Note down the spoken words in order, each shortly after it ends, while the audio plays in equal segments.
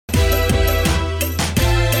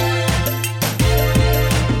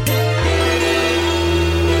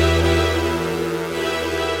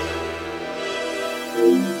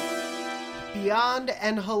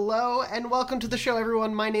and hello, and welcome to the show,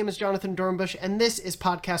 everyone. My name is Jonathan Dornbush, and this is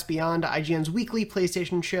Podcast Beyond, IGN's weekly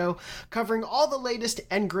PlayStation show, covering all the latest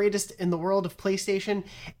and greatest in the world of PlayStation,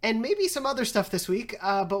 and maybe some other stuff this week,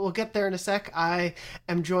 but we'll get there in a sec. I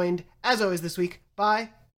am joined, as always this week, by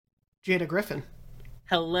Jada Griffin.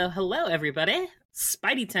 Hello, everybody.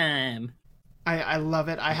 Spidey time. I love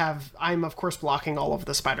it. I'm of course blocking all of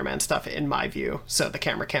the Spider-Man stuff in my view, so the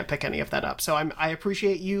camera can't pick any of that up. So I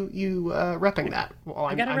appreciate you repping that while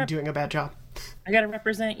I'm doing a bad job. I gotta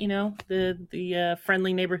represent, the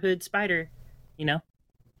friendly neighborhood spider.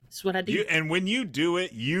 That's what I do. And when you do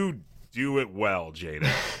it well,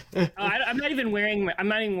 Jada. I'm not even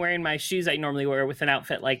wearing my shoes I normally wear with an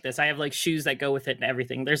outfit like this. I have like shoes that go with it and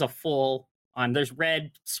everything. There's a full on. There's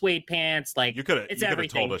red suede pants. Like you could have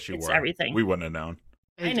told us you were. Everything. We wouldn't have known.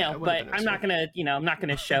 I know, but I'm not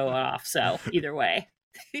gonna show it off. So either way.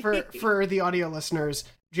 for the audio listeners,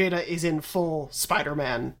 Jada is in full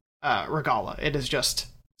Spider-Man regala. It is just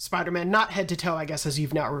Spider-Man, not head to toe, I guess, as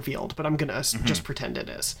you've now revealed, but I'm gonna just pretend it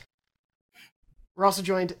is. We're also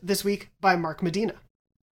joined this week by Mark Medina.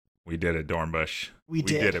 We did it, Dornbush. We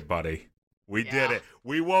did it, buddy. We did it.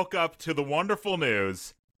 We woke up to the wonderful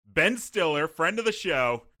news. Ben Stiller, friend of the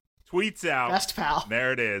show, tweets out. Best pal.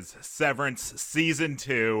 There it is. Severance Season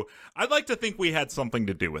 2. I'd like to think we had something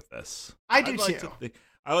to do with this. I do too.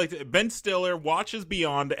 Ben Stiller watches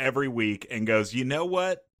Beyond every week and goes, you know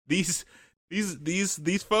what? These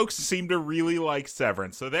folks seem to really like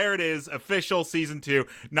Severance. So there it is. Official Season 2.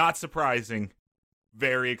 Not surprising.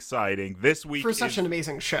 Very exciting. This week for such an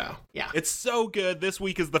amazing show. Yeah, it's so good. This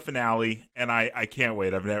week is the finale, and I can't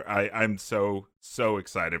wait. I'm so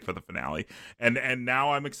excited for the finale, and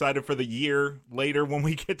now I'm excited for the year later when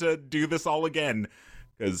we get to do this all again.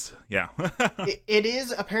 Because it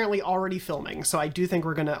is apparently already filming, so I do think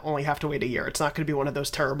we're gonna only have to wait a year. It's not gonna be one of those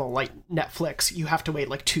terrible like Netflix. You have to wait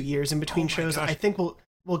like 2 years in between shows. Gosh. I think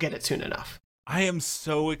we'll get it soon enough. I am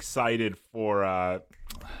so excited for.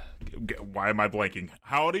 Why am I blanking?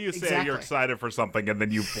 How do you say you're excited for something and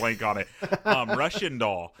then you blank on it? Russian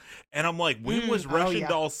Doll. And I'm like, when was Russian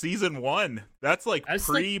Doll Season 1? That's like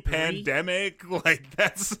pre-pandemic.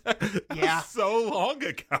 That's so long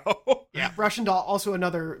ago. Yeah, Russian Doll, also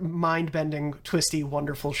another mind-bending, twisty,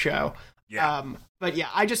 wonderful show. Yeah. But yeah,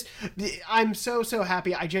 I'm so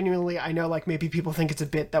happy. I know like maybe people think it's a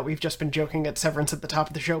bit that we've just been joking at Severance at the top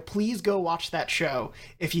of the show. Please go watch that show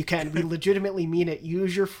if you can. We legitimately mean it.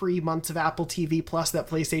 Use your free months of Apple TV Plus that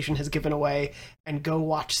PlayStation has given away and go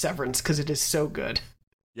watch Severance because it is so good.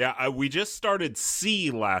 Yeah, we just started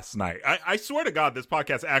C last night. I swear to God, this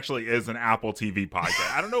podcast actually is an Apple TV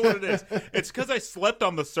podcast. I don't know what it is. It's because I slept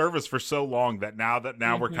on the service for so long that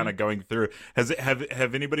now we're kind of going through.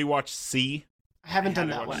 Have anybody watched C? I haven't done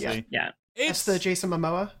that one yet. Yeah. It's the Jason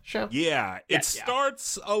Momoa show? Yeah. It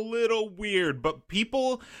starts a little weird, but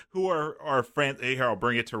people who are fans, here, I'll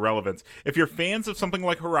bring it to relevance. If you're fans of something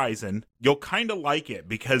like Horizon, you'll kind of like it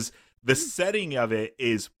because the setting of it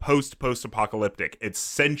is post-apocalyptic. It's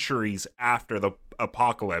centuries after the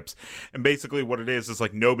apocalypse. And basically what it is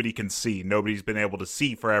like nobody can see. Nobody's been able to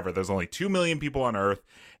see forever. There's only 2 million people on Earth.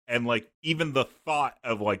 And like even the thought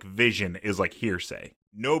of like vision is like hearsay.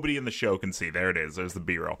 Nobody in the show can see. There it is. There's the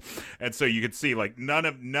B-roll. And so you can see like none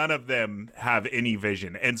of them have any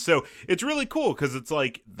vision. And so it's really cool because it's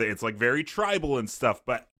like very tribal and stuff.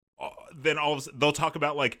 But then all of a sudden they'll talk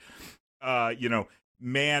about like,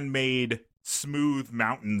 man-made smooth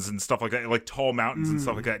mountains and stuff like that, like tall mountains and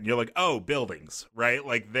stuff like that. And you're like, oh, buildings, right?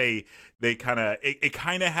 Like they kind of, it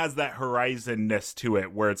kind of has that Horizon-ness to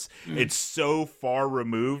it where it's so far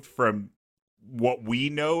removed from what we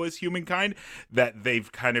know as humankind that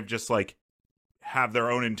they've kind of just like have their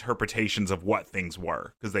own interpretations of what things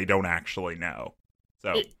were because they don't actually know.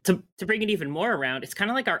 So to bring it even more around, it's kind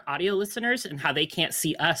of like our audio listeners and how they can't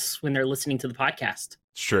see us when they're listening to the podcast.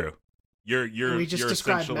 It's true. You're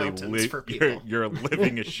essentially you're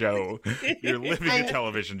living a show. You're living a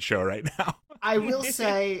television show right now. I will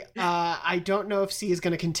say I don't know if C is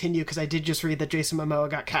going to continue because I did just read that Jason Momoa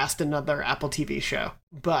got cast in another Apple TV show.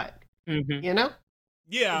 But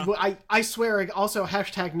yeah, I swear. Also,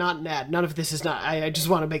 hashtag not an ad. None of this is not. I just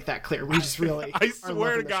want to make that clear. We just really. I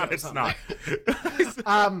swear to God, it's not.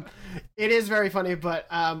 It is very funny, but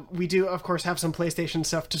we do, of course, have some PlayStation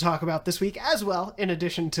stuff to talk about this week as well, in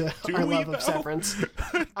addition to our love of Severance.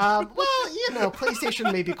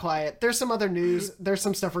 PlayStation may be quiet. There's some other news. There's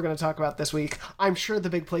some stuff we're going to talk about this week. I'm sure the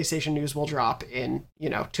big PlayStation news will drop in,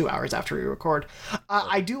 2 hours after we record.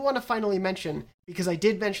 I do want to finally mention, because I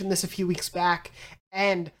did mention this a few weeks back,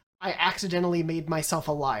 and I accidentally made myself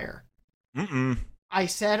a liar. Mm-mm. I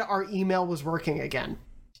said our email was working again.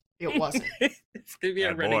 It wasn't. It's gonna be a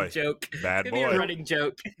Bad running boy. joke. Bad It's gonna be boy. a running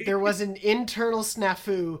joke. There was an internal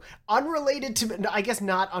snafu, unrelated to, I guess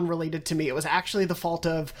not unrelated to me. It was actually the fault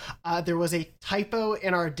of, there was a typo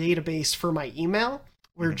in our database for my email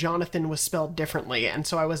where Jonathan was spelled differently, and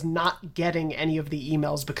so I was not getting any of the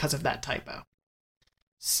emails because of that typo.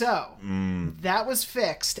 So, that was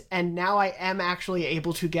fixed, and now I am actually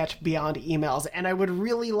able to get Beyond emails, and I would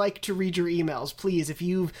really like to read your emails. Please, if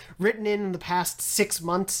you've written in the past 6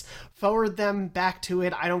 months, forward them back to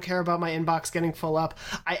it. I don't care about my inbox getting full up.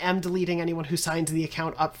 I am deleting anyone who signs the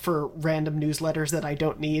account up for random newsletters that I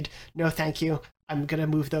don't need. No, thank you. I'm going to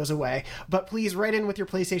move those away. But please write in with your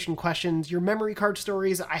PlayStation questions, your memory card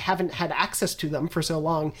stories. I haven't had access to them for so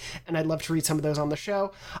long, and I'd love to read some of those on the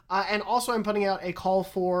show. And also I'm putting out a call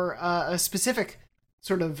for a specific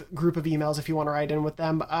sort of group of emails if you want to write in with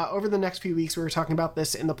them. Over the next few weeks, we were talking about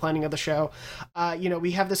this in the planning of the show.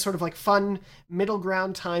 We have this sort of like fun middle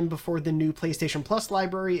ground time before the new PlayStation Plus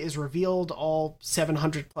library is revealed, all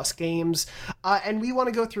 700 plus games. And we want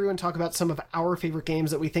to go through and talk about some of our favorite games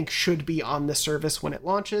that we think should be on the service when it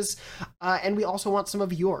launches. And we also want some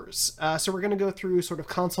of yours. So we're going to go through sort of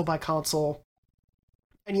console by console.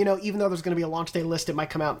 And, even though there's going to be a launch day list, it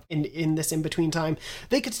might come out in this in-between time.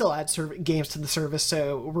 They could still add games to the service,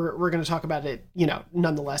 so we're going to talk about it,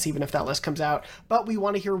 nonetheless, even if that list comes out. But we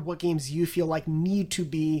want to hear what games you feel like need to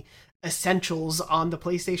be essentials on the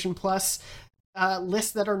PlayStation Plus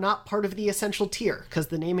lists that are not part of the essential tier, because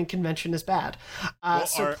the naming convention is bad.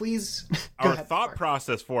 Please go our ahead, thought Mark.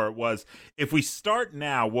 process for it was, if we start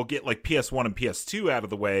now, we'll get like PS1 and PS2 out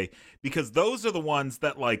of the way, because those are the ones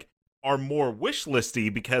that like are more wish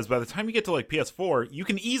listy, because by the time you get to like PS4, you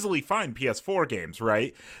can easily find PS4 games,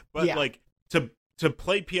 right? But like to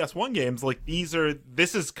play PS1 games, like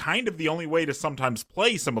this is kind of the only way to sometimes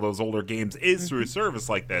play some of those older games is through a service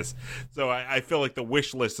like this. So I feel like the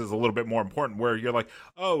wish list is a little bit more important, where you're like,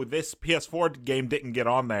 oh, this PS4 game didn't get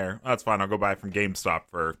on there. That's fine. I'll go buy it from GameStop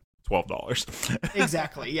for $12.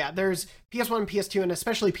 Exactly. Yeah. There's PS1 and PS2, and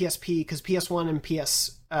especially PSP, because PS1 and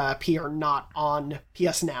PSP are not on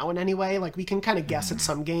PS Now in any way. Like, we can kind of guess at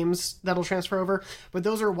some games that'll transfer over, but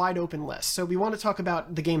those are wide open lists. So we want to talk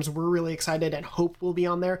about the games we're really excited and hope will be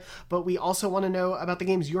on there, but we also want to know about the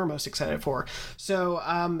games you're most excited for. So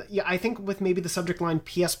I think with maybe the subject line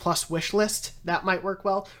PS Plus wish list, that might work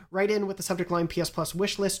well. Write in with the subject line PS Plus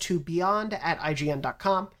wish list to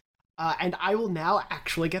beyond@ign.com. And I will now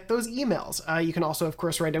actually get those emails. You can also, of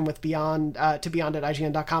course, write in with beyond to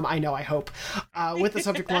beyond@ign.com. I hope. With the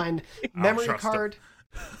subject line memory card.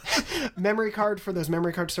 Memory card for those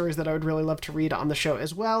memory card stories that I would really love to read on the show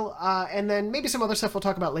as well. And then maybe some other stuff we'll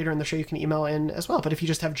talk about later in the show you can email in as well. But if you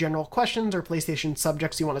just have general questions or PlayStation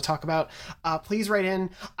subjects you want to talk about, please write in.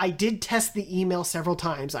 I did test the email several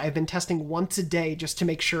times. I've been testing once a day just to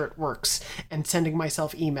make sure it works, and sending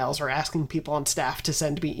myself emails or asking people on staff to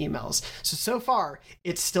send me emails. So far,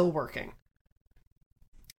 it's still working.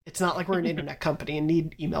 It's not like we're an internet company and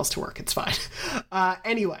need emails to work. It's fine.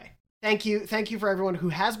 Anyway. Thank you for everyone who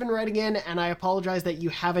has been writing in, and I apologize that you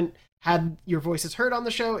haven't had your voices heard on the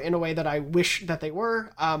show in a way that I wish that they were.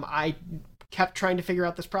 I kept trying to figure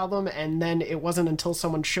out this problem, and then it wasn't until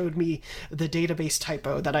someone showed me the database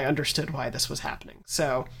typo that I understood why this was happening.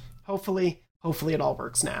 So hopefully it all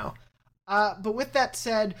works now. But with that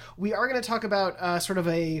said, we are going to talk about sort of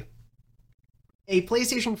a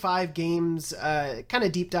PlayStation 5 games kind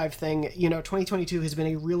of deep dive thing. 2022 has been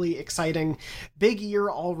a really exciting big year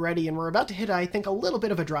already, and we're about to hit, I think, a little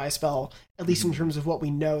bit of a dry spell, at least in terms of what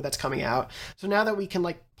we know that's coming out. So now that we can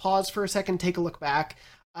pause for a second, take a look back,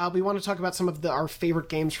 we want to talk about some of our favorite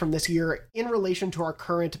games from this year in relation to our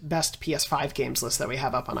current best PS5 games list that we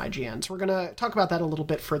have up on IGN. So we're going to talk about that a little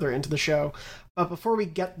bit further into the show. But before we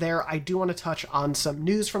get there, I do want to touch on some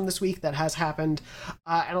news from this week that has happened.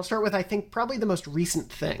 And I'll start with, I think, probably the most recent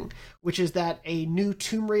thing, which is that a new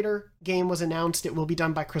Tomb Raider game was announced. It will be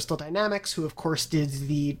done by Crystal Dynamics, who, of course, did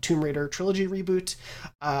the Tomb Raider trilogy reboot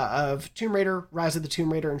of Tomb Raider, Rise of the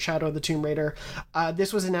Tomb Raider, and Shadow of the Tomb Raider.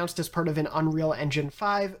 This was announced as part of an Unreal Engine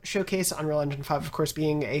 5 showcase. Unreal Engine 5, of course,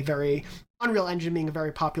 being a very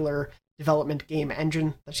popular development game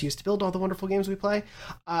engine that's used to build all the wonderful games we play.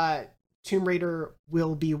 Tomb Raider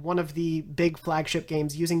will be one of the big flagship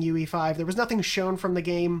games using UE5. There was nothing shown from the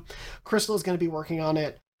game. Crystal is going to be working on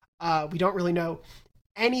it. We don't really know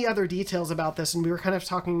any other details about this, and we were kind of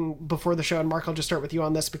talking before the show, and Mark, I'll just start with you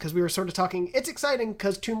on this, because we were sort of talking, it's exciting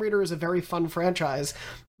because Tomb Raider is a very fun franchise,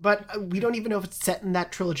 but we don't even know if it's set in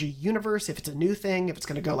that trilogy universe, if it's a new thing, if it's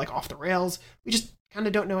going to go off the rails. We just kind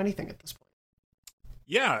of don't know anything at this point.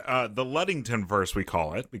 The Luddington verse, we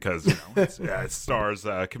call it, because it stars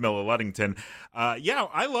Camilla Luddington.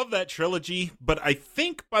 I love that trilogy, but I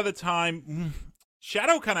think by the time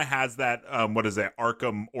Shadow kind of has that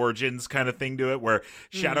Arkham Origins kind of thing to it, where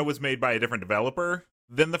Shadow was made by a different developer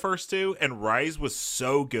than the first two, and Rise was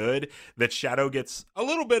so good that Shadow gets a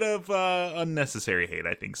little bit of unnecessary hate,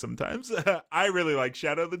 I think, sometimes. I really like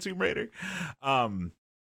Shadow the Tomb Raider. I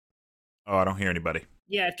don't hear anybody.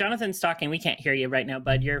 Yeah, if Jonathan's talking, we can't hear you right now,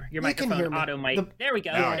 bud. Your microphone auto mic. There we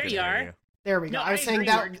go. There you are. There we go. No, I was saying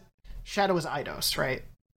that Shadow is Eidos, right?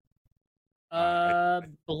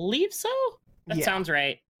 Believe so. That sounds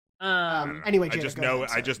right. Anyway, Jada,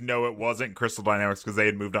 I just know it wasn't Crystal Dynamics because they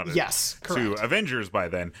had moved on to Avengers by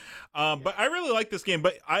then. But I really like this game.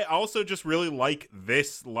 But I also just really like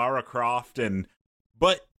this Lara Croft,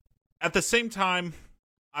 but at the same time,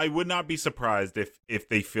 I would not be surprised if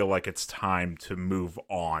they feel like it's time to move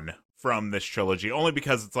on from this trilogy, only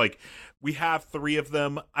because it's like we have 3 of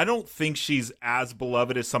them. I don't think she's as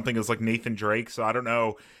beloved as something as like Nathan Drake, so I don't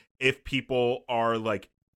know if people are like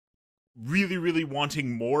really, really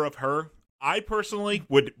wanting more of her. I personally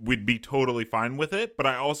would be totally fine with it, but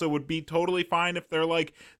I also would be totally fine if they're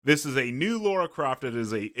like, this is a new Lara Croft, it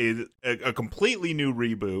is a completely new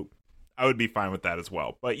reboot. I would be fine with that as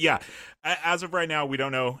well. But yeah, as of right now, we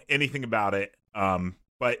don't know anything about it.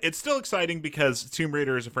 But it's still exciting because Tomb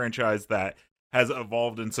Raider is a franchise that has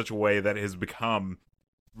evolved in such a way that it has become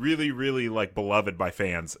really, really like beloved by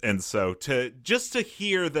fans. And so to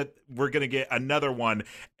hear that we're going to get another one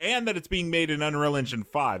and that it's being made in Unreal Engine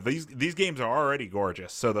 5, these games are already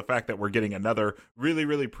gorgeous. So the fact that we're getting another really,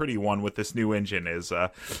 really pretty one with this new engine is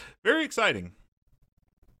very exciting.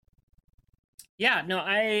 Yeah, no,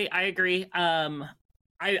 I agree. I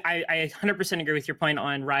 100% agree with your point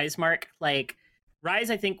on Rise, Mark. Like, Rise,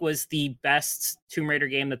 I think, was the best Tomb Raider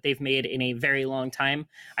game that they've made in a very long time.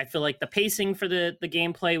 I feel like the pacing for the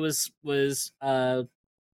gameplay was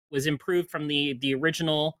improved from the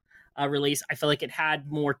original release. I feel like it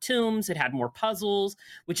had more tombs, it had more puzzles,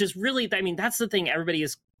 which is really, I mean, that's the thing everybody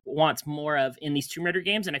wants more of in these Tomb Raider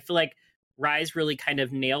games, and I feel like Rise really kind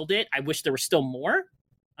of nailed it. I wish there was still more.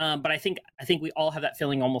 But I think we all have that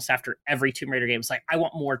feeling almost after every Tomb Raider game. It's like, I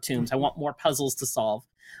want more tombs. I want more puzzles to solve.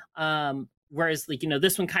 Whereas, like,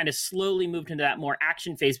 this one kind of slowly moved into that more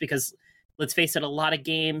action phase because, let's face it, a lot of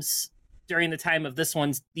games during the time of this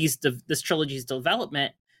trilogy's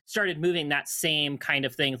development started moving that same kind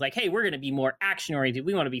of thing. Like, hey, we're going to be more action oriented.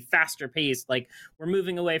 We want to be faster paced. Like, we're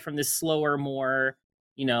moving away from this slower, more,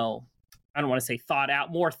 I don't want to say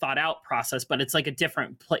more thought out process, but it's like a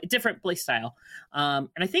different play style. And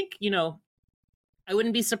I think, I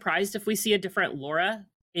wouldn't be surprised if we see a different Laura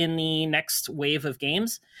in the next wave of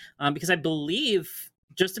games, because I believe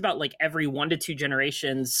just about like every 1 to 2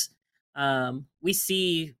 generations, we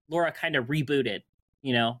see Laura kind of rebooted.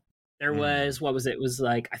 There was, what was it? It was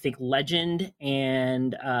like, I think Legend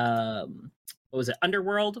and what was it?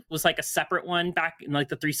 Underworld was like a separate one back in like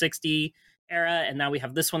the 360 era, and now we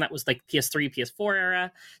have this one that was like PS3, PS4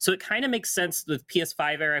 era. So it kind of makes sense with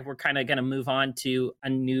PS5 era. We're kind of going to move on to a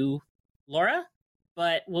new Laura,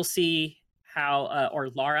 but we'll see how, or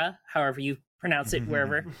Lara, however you pronounce it,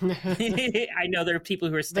 wherever. I know there are people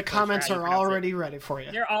who are the comments are already ready for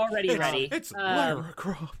you. They're already ready. It's Lara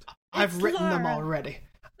Croft. I've written them already.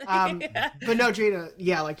 But no, Jada,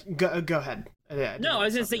 like go ahead. No, I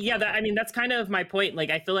was going to say, that's kind of my point. Like,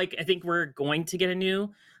 I think we're going to get a new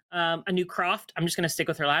Croft. I'm just going to stick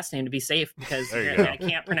with her last name to be safe because I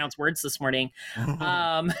can't pronounce words this morning.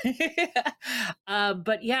 But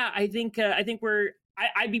yeah, I think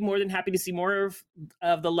I'd be more than happy to see more of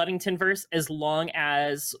the Luddington verse as long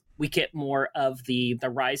as we get more of the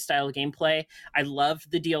Rise style gameplay. I loved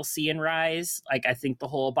the DLC in Rise. Like, I think the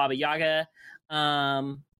whole Baba Yaga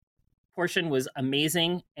portion was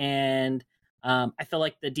amazing, and I feel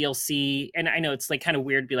like the DLC, and I know it's like kind of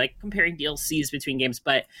weird to be like comparing DLCs between games,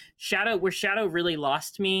 but where Shadow really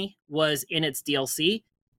lost me was in its DLC,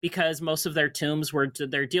 because most of their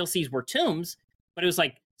DLCs were tombs, but it was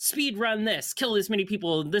like, speed run this, kill this many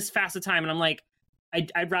people this fast a time, and I'm like,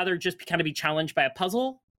 I'd rather just kind of be challenged by a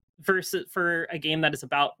puzzle for a game that is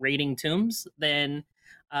about raiding tombs than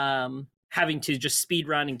having to just speed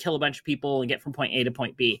run and kill a bunch of people and get from point A to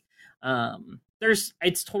point B.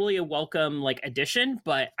 It's totally a welcome like addition,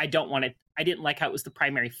 but I didn't like how it was the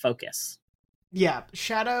primary focus. Yeah,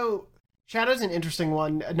 Shadow's an interesting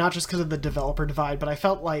one, not just because of the developer divide, but I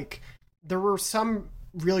felt like there were some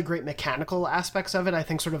really great mechanical aspects of it. I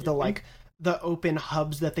think sort of the like the open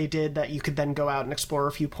hubs that they did that you could then go out and explore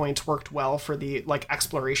a few points worked well for the like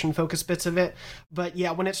exploration focus bits of it. But yeah,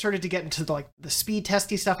 when it started to get into the speed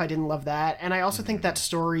testy stuff, I didn't love that. And I also think that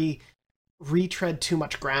story retread too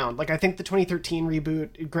much ground. Like I think the 2013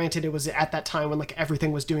 reboot, granted it was at that time when like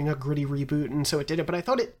everything was doing a gritty reboot and so it did it, but I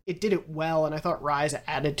thought it did it well, and I thought Rise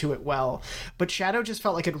added to it well. But Shadow just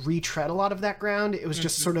felt like it retread a lot of that ground. It was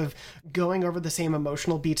just sort of going over the same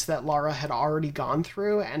emotional beats that Lara had already gone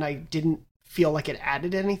through, and I didn't feel like it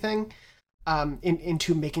added anything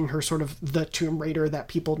into making her sort of the Tomb Raider that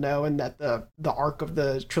people know and that the arc of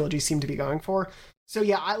the trilogy seemed to be going for. So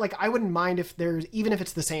yeah, I wouldn't mind if there's, even if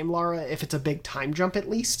it's the same Lara, if it's a big time jump at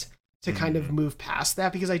least to kind of move past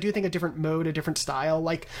that, because I do think a different mode, a different style,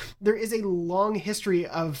 like there is a long history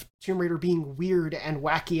of Tomb Raider being weird and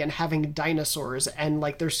wacky and having dinosaurs and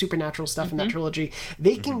like there's supernatural stuff in that trilogy.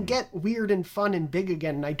 They can get weird and fun and big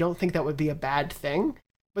again, and I don't think that would be a bad thing,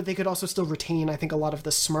 but they could also still retain, I think, a lot of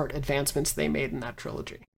the smart advancements they made in that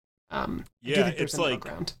trilogy.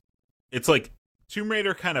 It's like Tomb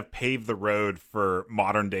Raider kind of paved the road for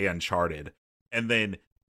modern day Uncharted, and then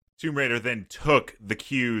Tomb Raider then took the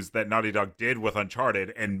cues that Naughty Dog did with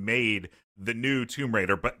Uncharted and made the new Tomb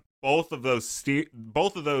Raider. But both of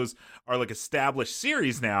those are like established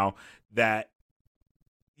series now that,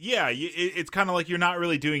 yeah, it's kind of like you're not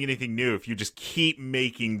really doing anything new if you just keep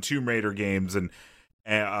making Tomb Raider games and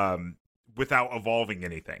without evolving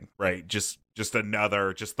anything, right? Just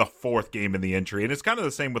the fourth game in the entry. And it's kind of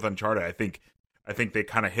the same with Uncharted. I think they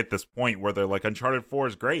kind of hit this point where they're like, Uncharted 4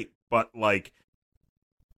 is great, but like,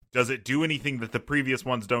 does it do anything that the previous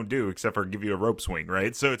ones don't do except for give you a rope swing,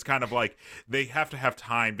 right? So it's kind of like they have to have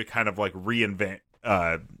time to kind of like reinvent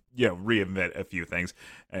a few things.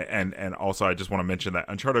 And also I just want to mention that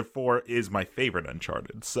Uncharted 4 is my favorite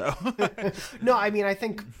Uncharted. So no, I mean, I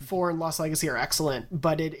think 4 and Lost Legacy are excellent,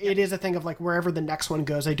 but it is a thing of like wherever the next one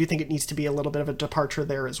goes, I do think it needs to be a little bit of a departure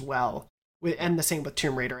there as well. And the same with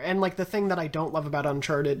Tomb Raider. And like the thing that I don't love about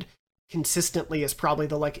Uncharted consistently is probably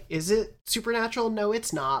the like, is it supernatural? No,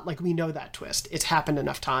 it's not. Like we know that twist. It's happened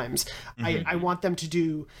enough times. I want them to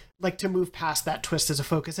do like to move past that twist as a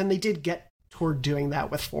focus, and they did get toward doing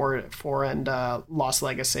that with 4 and Lost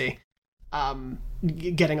Legacy,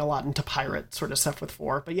 getting a lot into pirate sort of stuff with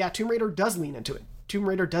 4. But yeah, Tomb Raider does lean into it. Tomb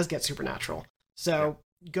Raider does get supernatural. So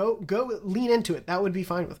go lean into it. That would be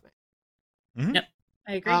fine with me. Yep,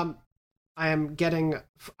 I agree. I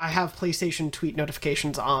have PlayStation tweet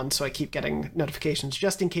notifications on, so I keep getting notifications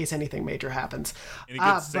just in case anything major happens. Any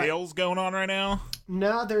good sales going on right now?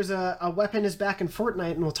 No, there's a weapon is back in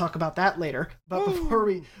Fortnite, and we'll talk about that later. But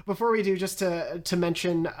before we do, just to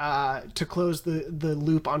mention, to close the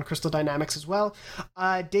loop on Crystal Dynamics as well,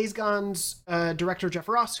 Days Gone's director Jeff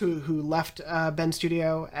Ross, who left Bend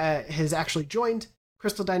Studio, has actually joined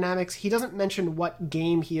Crystal Dynamics. He doesn't mention what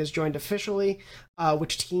game he has joined officially,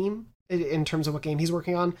 which team in terms of what game he's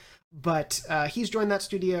working on, but he's joined that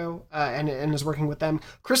studio and is working with them.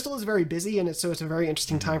 Crystal is very busy, and it's a very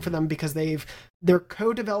interesting time for them because they're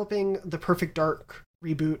co-developing the Perfect Dark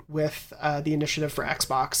reboot with the initiative for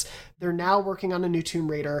Xbox. They're now working on a new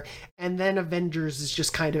Tomb Raider, and then Avengers is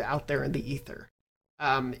just kind of out there in the ether.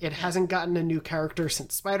 It hasn't gotten a new character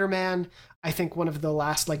since Spider-Man. I think one of the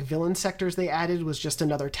last like villain sectors they added was just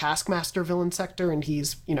another Taskmaster villain sector, and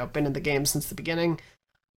he's been in the game since the beginning.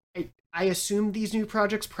 I assume these new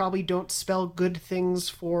projects probably don't spell good things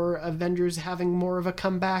for Avengers having more of a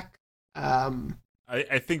comeback.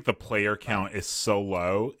 I think the player count is so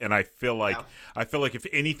low, and I feel like if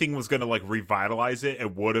anything was going to like revitalize it,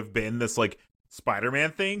 it would have been this like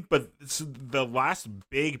Spider-Man thing. But the last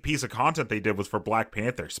big piece of content they did was for Black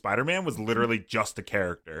Panther. Spider-Man was literally just a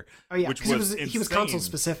character. Oh yeah, which was he was console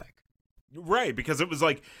specific, right? Because it was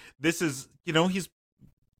like, this is he's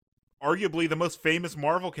arguably the most famous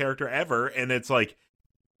Marvel character ever, and it's like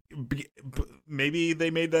maybe they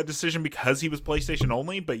made that decision because he was PlayStation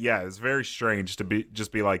only, but yeah, it's very strange to be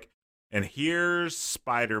like, and here's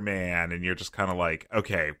Spider-Man, and you're just kind of like,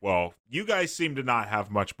 okay, well, you guys seem to not have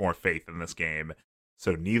much more faith in this game,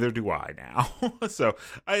 so neither do I now. So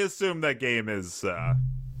I assume that game is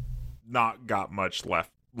not got much left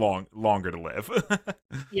longer to live.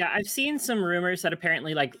 Yeah, I've seen some rumors that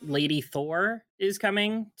apparently like Lady Thor is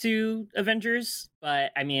coming to Avengers,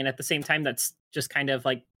 but I mean at the same time that's just kind of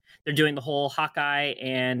like they're doing the whole Hawkeye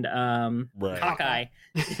and Hawkeye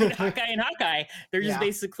and Hawkeye. They're just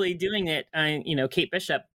basically doing it. Kate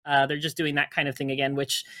Bishop. They're just doing that kind of thing again,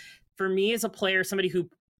 which for me as a player, somebody who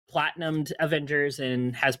platinumed Avengers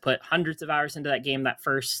and has put hundreds of hours into that game, that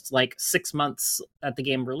first like 6 months that the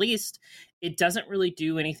game released, it doesn't really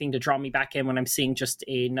do anything to draw me back in when I'm seeing just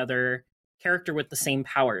another character with the same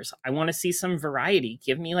powers. I want to see some variety.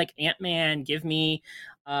 Give me like Ant-Man, give me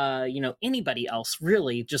anybody else,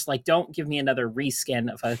 really. Just like, don't give me another reskin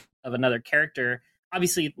of another character.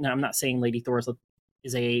 Obviously, no, I'm not saying Lady Thor is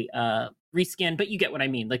a reskin, but you get what I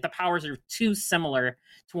mean. Like, the powers are too similar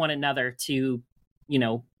to one another to,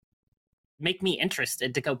 make me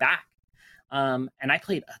interested to go back. And I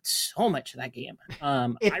played so much of that game.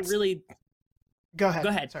 Go ahead. Go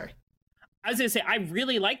ahead. Sorry. I was gonna say, I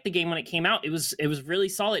really liked the game when it came out. It was really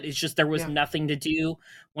solid. It's just there was nothing to do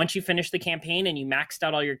once you finished the campaign and you maxed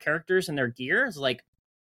out all your characters and their gear. It's like,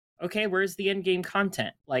 okay, where's the end game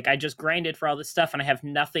content? Like, I just grinded for all this stuff and I have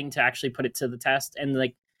nothing to actually put it to the test. And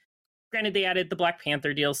like, granted, they added the Black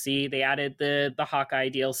Panther DLC, they added the Hawkeye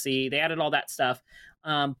DLC, they added all that stuff.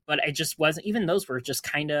 But I just wasn't. Even those were just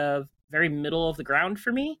kind of very middle of the ground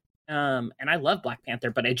for me. And I love Black Panther,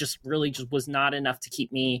 but it just was not enough to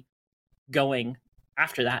keep me going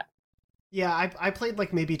after that. Yeah, I played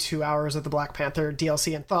like maybe 2 hours of the Black Panther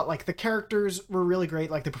DLC and thought like the characters were really great,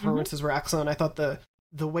 like the performances were excellent. I thought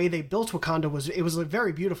the way they built Wakanda was like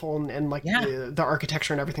very beautiful and like the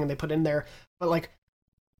architecture and everything they put in there. But like,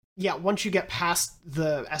 yeah, once you get past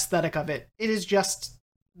the aesthetic of it, it is just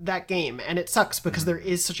that game, and it sucks because there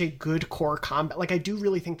is such a good core combat. Like, I do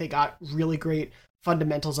really think they got really great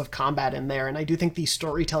fundamentals of combat in there, and I do think the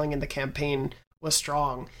storytelling in the campaign was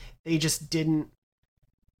strong. They just didn't.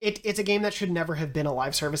 It's a game that should never have been a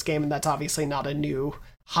live service game, and that's obviously not a new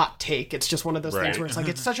hot take. It's just one of those things where it's like,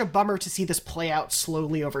 it's such a bummer to see this play out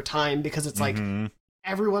slowly over time, because it's like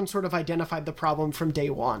everyone sort of identified the problem from day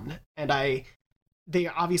one, and they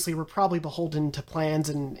obviously were probably beholden to plans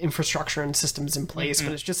and infrastructure and systems in place,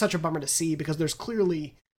 but it's just such a bummer to see because there's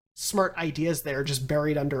clearly smart ideas there just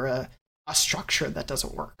buried under a structure that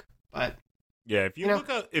doesn't work. But yeah, if you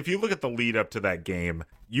look at the lead up to that game,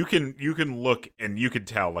 you can look and you can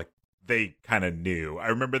tell like they kind of knew. I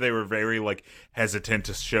remember they were very like hesitant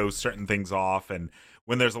to show certain things off, and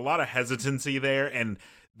when there's a lot of hesitancy there, and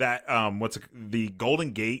that the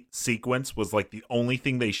Golden Gate sequence was like the only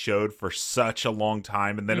thing they showed for such a long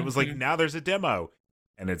time, and then it was like, now there's a demo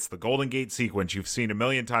and it's the Golden Gate sequence you've seen a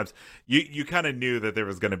million times. You kind of knew that there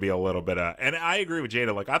was going to be a little bit of, and I agree with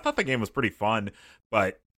Jada, like I thought the game was pretty fun,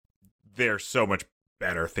 but there's so much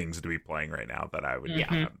better things to be playing right now that I would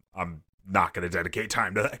I'm not going to dedicate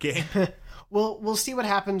time to that game. We'll see what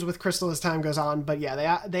happens with Crystal as time goes on, but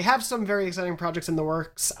yeah, they have some very exciting projects in the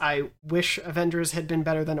works. I wish Avengers had been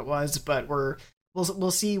better than it was, but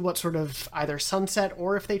we'll see what sort of either sunset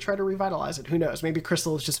or if they try to revitalize it. Who knows? Maybe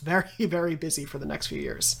Crystal is just very, very busy for the next few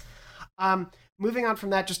years. Moving on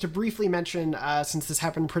from that, just to briefly mention, since this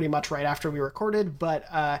happened pretty much right after we recorded, but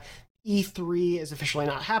E3 is officially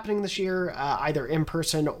not happening this year, either in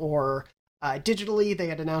person or digitally. They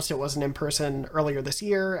had announced it wasn't in person earlier this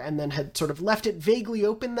year, and then had sort of left it vaguely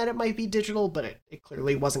open that it might be digital, but it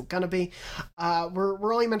clearly wasn't gonna be.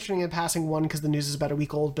 We're only mentioning in passing, one, because the news is about a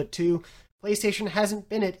week old, but two, PlayStation hasn't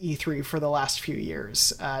been at E3 for the last few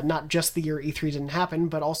years. Not just the year E3 didn't happen,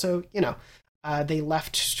 but also, they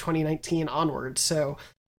left 2019 onward. So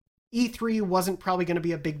E3 wasn't probably going to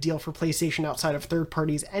be a big deal for PlayStation outside of third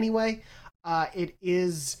parties anyway. It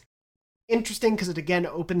is interesting because it again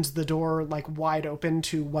opens the door like wide open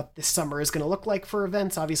to what this summer is going to look like for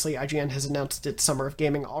events. Obviously, IGN has announced its Summer of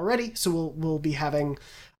Gaming already, so we'll be having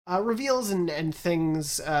reveals and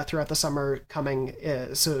things throughout the summer coming.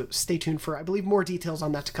 So stay tuned for, I believe, more details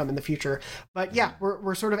on that to come in the future. But yeah,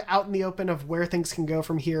 we're sort of out in the open of where things can go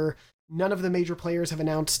from here. None of the major players have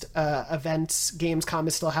announced events. Gamescom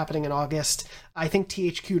is still happening in August. I think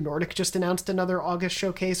THQ Nordic just announced another August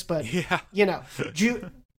showcase, but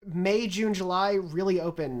May, June, July, really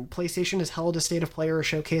open. PlayStation has held a State of Play or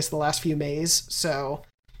showcase the last few Mays, so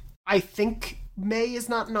I think May is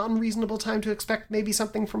not an unreasonable time to expect maybe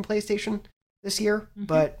something from PlayStation this year,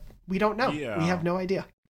 but we don't know. Yeah. We have no idea.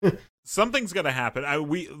 Something's going to happen.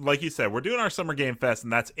 We, like you said, we're doing our Summer Game Fest,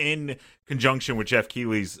 and that's in conjunction with Jeff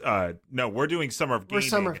Keighley's. No, we're doing Summer of Gaming. We're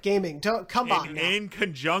Summer of Gaming. Come on. In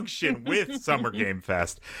conjunction with Summer Game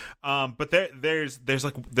Fest. But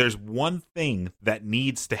there's one thing that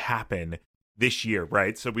needs to happen this year,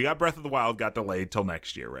 right? So we got Breath of the Wild got delayed till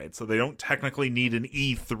next year, right? So they don't technically need an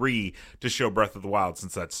E3 to show Breath of the Wild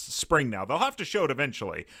since that's spring now. They'll have to show it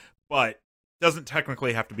eventually, but doesn't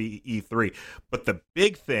technically have to be E3. But the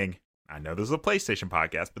big thing, I know this is a PlayStation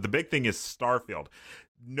podcast, but the big thing is Starfield.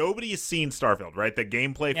 Nobody has seen Starfield, right? The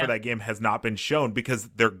gameplay for that game has not been shown because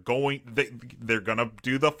they're gonna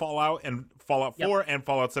do the Fallout and Fallout 4 and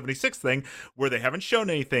Fallout 76 thing where they haven't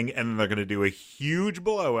shown anything, and then they're gonna do a huge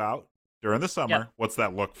blowout during the summer. What's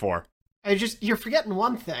that look for? You're forgetting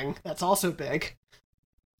one thing that's also big.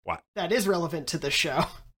 What? That is relevant to the show.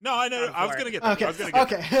 No, I know. I was going to get there. Okay. I was gonna get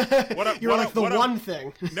there. Okay. You're like the one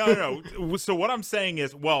thing. No. So what I'm saying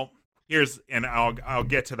is, well, and I'll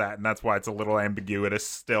get to that, and that's why it's a little ambiguous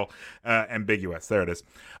still. Ambiguous. There it is.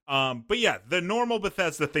 But yeah, the normal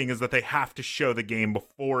Bethesda thing is that they have to show the game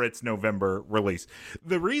before its November release.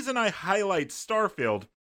 The reason I highlight Starfield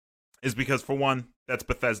is because, for one, that's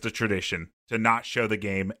Bethesda tradition to not show the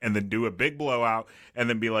game and then do a big blowout and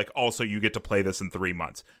then be like, also, you get to play this in 3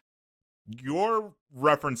 months. You're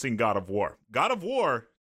referencing God of War. God of War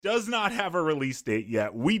does not have a release date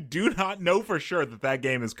yet. We do not know for sure that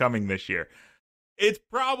game is coming this year. It's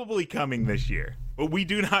probably coming this year, but we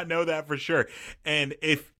do not know that for sure. And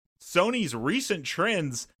if Sony's recent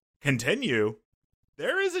trends continue,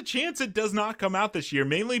 there is a chance it does not come out this year,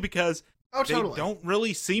 mainly because they don't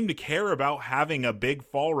really seem to care about having a big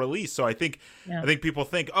fall release. So I think people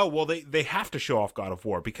think, oh, well, they have to show off God of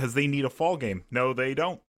War because they need a fall game. No, they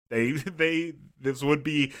don't. This would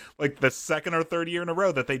be like the second or third year in a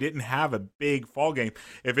row that they didn't have a big fall game.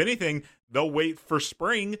 If anything, they'll wait for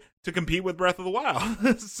spring to compete with Breath of the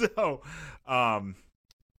Wild. So,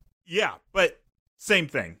 yeah, but same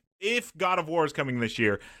thing. If God of War is coming this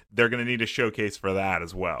year, they're going to need a showcase for that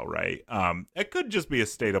as well, right? It could just be a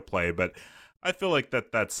state of play, but I feel like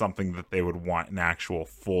that's something that they would want an actual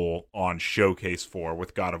full-on showcase for,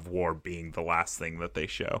 with God of War being the last thing that they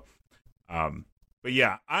show. But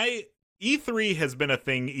yeah, E3 has been a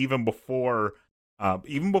thing even before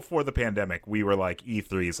the pandemic. We were like,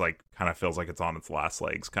 E3 is like, kind of feels like it's on its last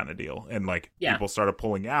legs kind of deal. And like, people started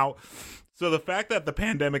pulling out. So the fact that the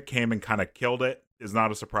pandemic came and kind of killed it is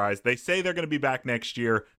not a surprise. They say they're going to be back next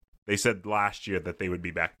year. They said last year that they would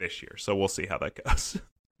be back this year. So we'll see how that goes.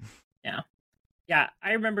 Yeah,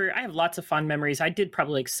 I remember, I have lots of fond memories. I did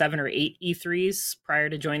probably like 7 or 8 E3s prior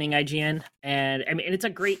to joining IGN. And I mean, it's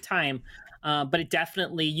a great time. But it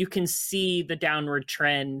definitely, you can see the downward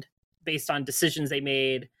trend based on decisions they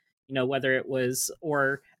made, whether it was,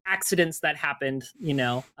 or accidents that happened,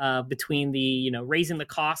 between the, raising the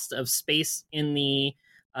cost of space in the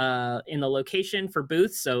location for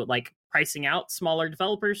booths. So like pricing out smaller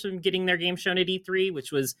developers from getting their game shown at E3,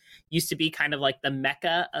 which used to be kind of like the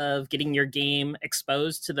mecca of getting your game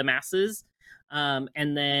exposed to the masses.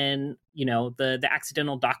 And then, the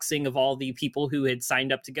accidental doxing of all the people who had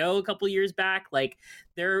signed up to go a couple years back. Like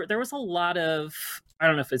there was a lot of, I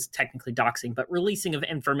don't know if it's technically doxing, but releasing of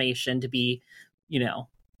information to be,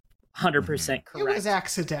 100% correct. It was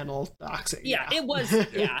accidental doxing. Yeah, it was.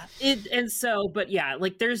 Yeah.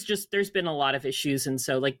 Like there's been a lot of issues. And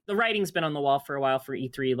so like the writing's been on the wall for a while for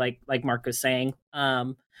E3, like Mark was saying.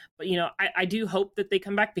 But I do hope that they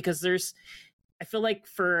come back, because I feel like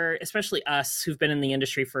for especially us who've been in the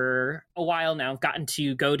industry for a while now, have gotten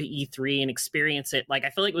to go to E3 and experience it. Like, I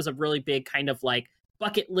feel like it was a really big kind of like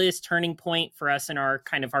bucket list turning point for us in our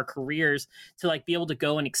careers to like be able to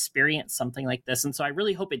go and experience something like this. And so I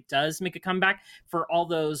really hope it does make a comeback for all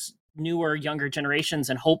those newer, younger generations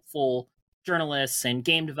and hopeful journalists and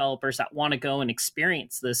game developers that want to go and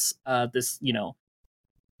experience this,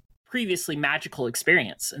 previously magical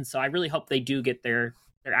experience. And so I really hope they do get their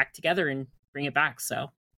act together and bring it back.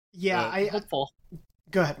 So yeah, I'm hopeful.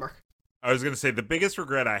 Go ahead, Mark. I was going to say the biggest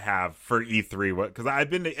regret I have for E3, because I've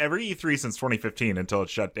been to every E3 since 2015 until it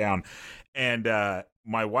shut down. And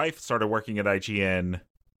my wife started working at IGN.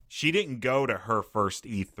 She didn't go to her first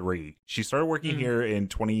E3. She started working here in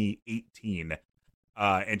 2018.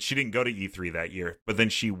 And she didn't go to E3 that year, but then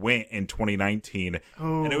she went in 2019.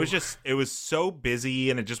 Oh. And it was so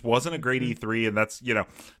busy, and it just wasn't a great E3. And that's,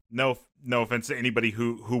 no offense to anybody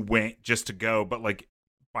who went just to go, but like,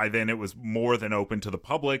 by then it was more than open to the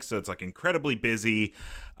public, so it's like incredibly busy.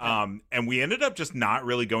 And we ended up just not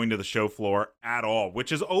really going to the show floor at all,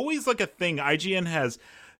 which is always like a thing. IGN has,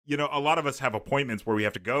 a lot of us have appointments where we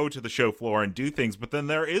have to go to the show floor and do things, but then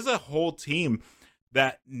there is a whole team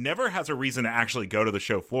that never has a reason to actually go to the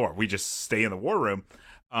show floor. We just stay in the war room.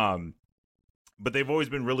 But they've always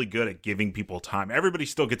been really good at giving people time. Everybody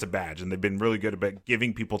still gets a badge, and they've been really good about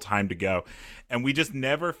giving people time to go. And we just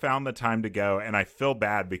never found the time to go. And I feel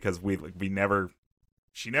bad because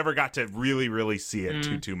she never got to really, really see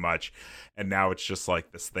it too much. And now it's just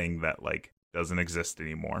like this thing that like doesn't exist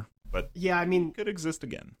anymore. But yeah, I mean, it could exist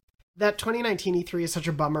again. That 2019 E3 is such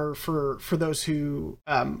a bummer for those who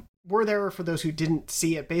were there, or for those who didn't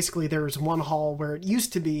see it. Basically, there was one hall where it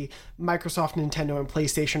used to be Microsoft, Nintendo, and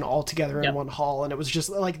PlayStation all together in one hall, and it was just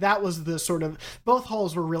like, that was the sort of, both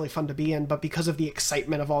halls were really fun to be in, but because of the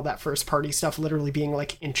excitement of all that first party stuff literally being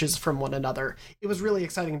like inches from one another, it was really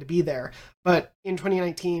exciting to be there. But in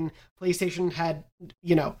 2019, PlayStation had,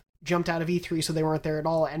 jumped out of E3, so they weren't there at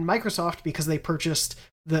all. And Microsoft, because they purchased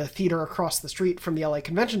the theater across the street from the LA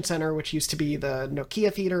Convention Center, which used to be the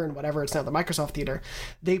Nokia Theater and whatever, it's now the Microsoft Theater,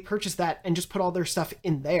 they purchased that and just put all their stuff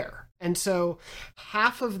in there. And so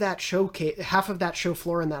half of that show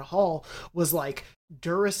floor in that hall was like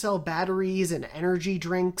Duracell batteries and energy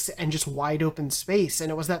drinks and just wide open space.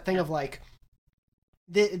 And it was that thing of like,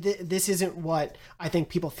 this isn't what I think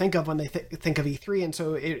people think of when they think of E3, and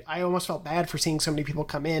so I almost felt bad for seeing so many people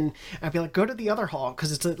come in, and I'd be like, go to the other hall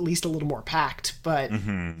because it's at least a little more packed. But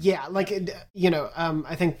yeah, like,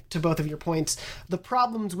 I think to both of your points, the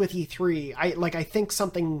problems with E3, I think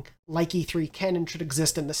something like E3 can and should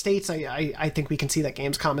exist in the States. I think we can see that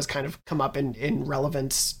Gamescom has kind of come up in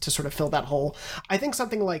relevance to sort of fill that hole. I think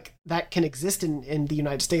something like that can exist in the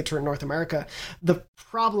United States or in North America. The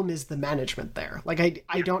problem is the management there. Like,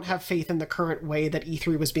 I don't have faith in the current way that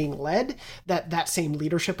E3 was being led, that same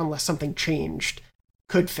leadership, unless something changed,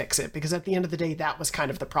 could fix it. Because at the end of the day, that was kind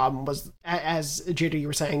of the problem, was, as JD, you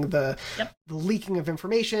were saying, the leaking of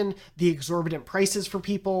information, the exorbitant prices for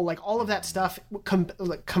people, like all of that stuff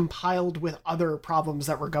compiled with other problems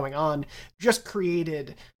that were going on just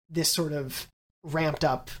created this sort of ramped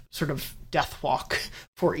up sort of death walk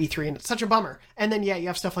for E3, and it's such a bummer. And then, you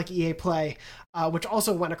have stuff like EA Play, which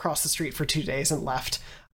also went across the street for 2 days and left.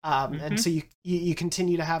 And so you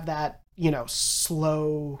continue to have that,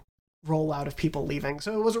 slow rollout of people leaving.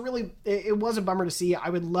 So it was a bummer to see. I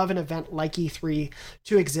would love an event like E3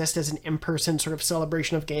 to exist as an in-person sort of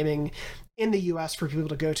celebration of gaming in the US for people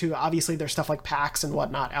to go to. Obviously, there's stuff like PAX and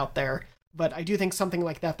whatnot out there, but I do think something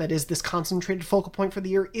like that is this concentrated focal point for the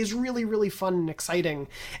year is really, really fun and exciting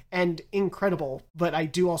and incredible. But I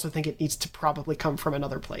do also think it needs to probably come from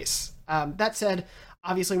another place. That said,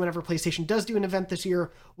 obviously, whenever PlayStation does do an event this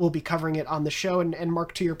year, we'll be covering it on the show. And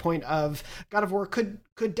Mark, to your point of God of War could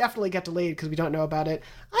definitely get delayed because we don't know about it.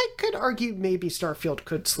 I could argue maybe Starfield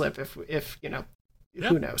could slip if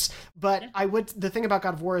who knows. But the thing about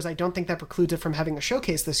God of War is I don't think that precludes it from having a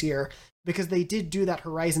showcase this year, because they did do that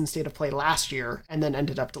Horizon State of Play last year and then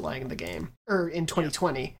ended up delaying the game, or in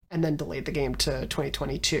 2020, and then delayed the game to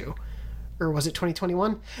 2022. Or was it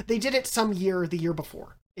 2021? They did it some year the year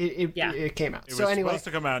before it came out. It was supposed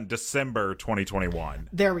to come out in December 2021.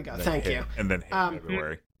 There we go. Thank you. And then hit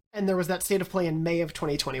February. And there was that State of Play in May of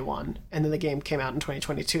 2021, and then the game came out in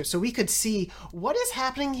 2022. So we could see what is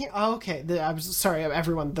happening here. Oh, okay. I was sorry,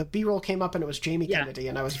 everyone. The B-roll came up, and it was Jamie Kennedy,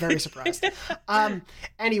 and I was very surprised.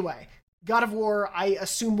 Anyway, God of War, I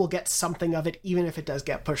assume we'll get something of it, even if it does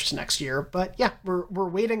get pushed to next year. But yeah, we're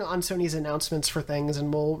waiting on Sony's announcements for things,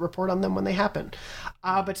 and we'll report on them when they happen.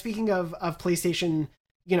 But speaking of PlayStation,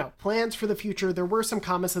 plans for the future, there were some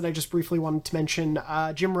comments that I just briefly wanted to mention.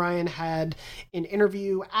 Jim Ryan had an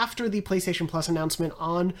interview after the PlayStation Plus announcement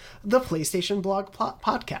on the PlayStation Blog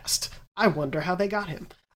podcast. I wonder how they got him.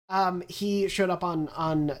 He showed up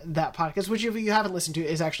on that podcast, which if you haven't listened to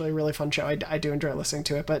is actually a really fun show. I do enjoy listening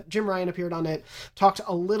to it, but Jim Ryan appeared on it, talked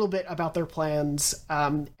a little bit about their plans,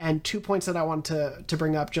 and 2 points that I wanted to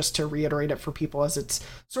bring up just to reiterate it for people, as it's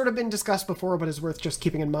sort of been discussed before, but is worth just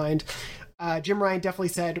keeping in mind. Jim Ryan definitely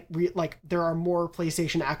said, there are more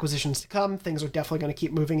PlayStation acquisitions to come. Things are definitely going to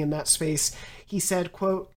keep moving in that space. He said,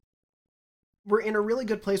 quote, "We're in a really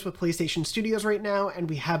good place with PlayStation Studios right now, and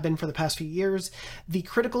we have been for the past few years. The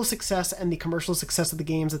critical success and the commercial success of the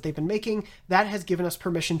games that they've been making, that has given us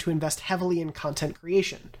permission to invest heavily in content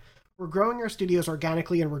creation. We're growing our studios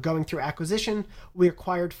organically, and we're going through acquisition. We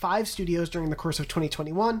acquired 5 studios during the course of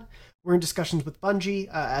 2021. We're in discussions with Bungie,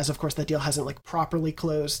 as of course that deal hasn't properly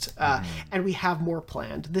closed, and we have more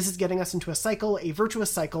planned. This is getting us into a virtuous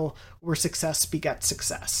cycle where success begets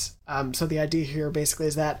success." So the idea here basically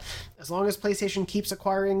is that as long as PlayStation keeps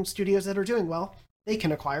acquiring studios that are doing well, they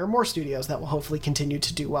can acquire more studios that will hopefully continue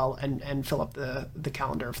to do well and fill up the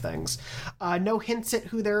calendar of things. No hints at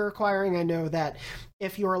who they're acquiring. I know that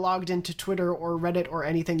if you are logged into Twitter or Reddit or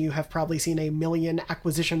anything, you have probably seen a million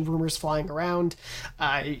acquisition rumors flying around.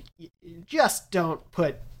 Just don't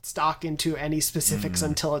put stock into any specifics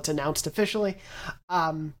until it's announced officially.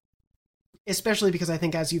 Especially because I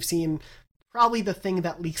think, as you've seen, probably the thing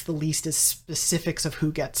that leaks the least is specifics of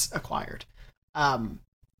who gets acquired.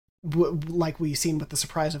 Like we've seen with the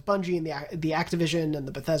surprise of Bungie and the Activision and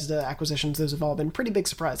the Bethesda acquisitions, those have all been pretty big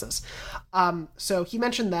surprises. So he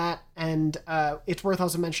mentioned that, and it's worth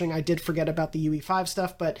also mentioning, I did forget about the UE5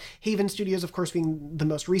 stuff, but Haven Studios, of course, being the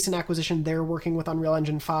most recent acquisition, they're working with Unreal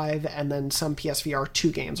Engine 5, and then some PSVR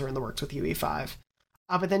 2 games are in the works with UE5.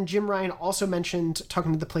 But then Jim Ryan also mentioned,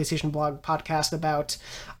 talking to the PlayStation Blog podcast, about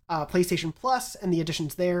PlayStation Plus and the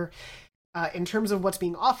additions there. In terms of what's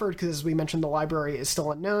being offered, because as we mentioned, the library is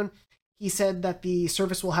still unknown, he said that the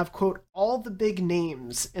service will have, quote, all the big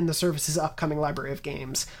names in the service's upcoming library of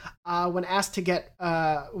games. When asked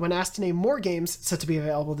to name more games set to be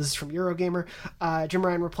available, this is from Eurogamer, Jim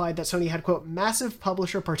Ryan replied that Sony had, quote, massive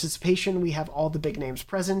publisher participation. We have all the big names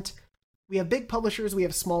present. We have big publishers. We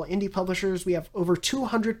have small indie publishers. We have over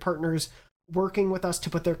 200 partners working with us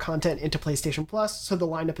to put their content into PlayStation Plus. So the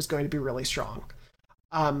lineup is going to be really strong.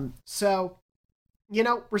 So, you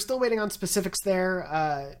know, we're still waiting on specifics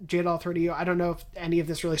there. Jade, I'll throw to you. I don't know if any of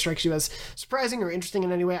this really strikes you as surprising or interesting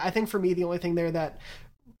in any way. I think for me, the only thing there that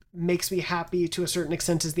makes me happy to a certain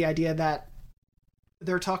extent is the idea that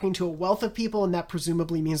they're talking to a wealth of people, and that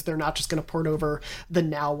presumably means they're not just going to port over the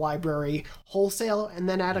Now library wholesale and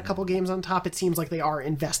then add a couple games on top. It seems like they are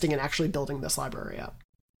investing in actually building this library up.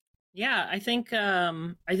 Yeah, I think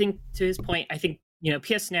to his point, I think, you know,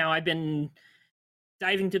 PS Now, I've been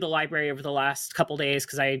diving through the library over the last couple days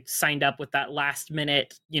because I signed up with that last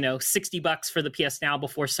minute, you know, $60 for the PS Now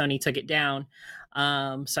before Sony took it down.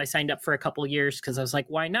 So I signed up for a couple years because I was like,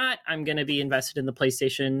 why not? I'm going to be invested in the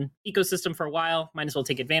PlayStation ecosystem for a while. Might as well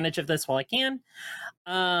take advantage of this while I can.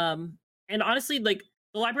 And honestly, like,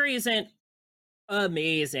 the library isn't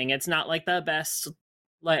amazing. It's not like the best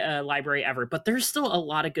library ever, but there's still a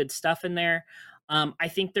lot of good stuff in there. I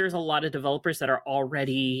think there's a lot of developers that are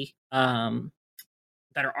already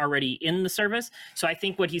in the service. So I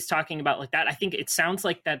think what he's talking about like that, I think it sounds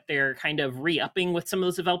like that they're kind of re-upping with some of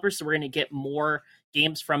those developers. So we're going to get more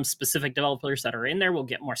games from specific developers that are in there. We'll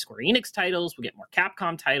get more Square Enix titles. We'll get more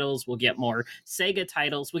Capcom titles. We'll get more Sega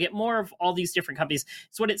titles. We'll get more of all these different companies.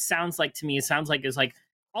 So what it sounds like to me, it sounds like is like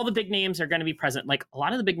all the big names are going to be present. Like a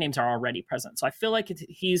lot of the big names are already present. So I feel like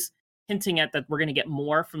he's hinting at that we're going to get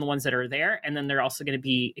more from the ones that are there. And then they're also going to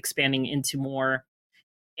be expanding into more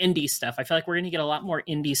indie stuff. I feel like we're going to get a lot more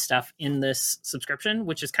indie stuff in this subscription,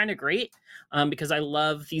 which is kind of great, because I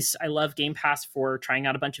love Game Pass for trying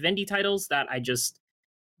out a bunch of indie titles that I just,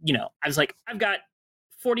 you know, I was like, I've got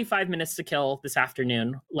 45 minutes to kill this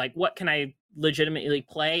afternoon. Like, what can I legitimately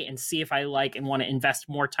play and see if I like and want to invest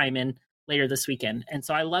more time in later this weekend? And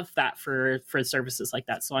so I love that for services like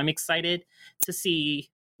that. So I'm excited to see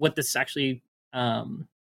what this actually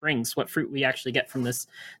brings, what fruit we actually get from this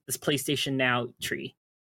PlayStation Now tree.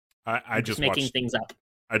 I just making watched, things up.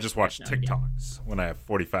 I just watch TikToks when I have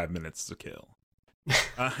 45 minutes to kill.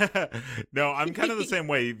 No, I'm kind of the same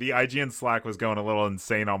way. The IGN Slack was going a little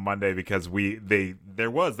insane on Monday because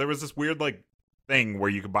there was this weird like thing where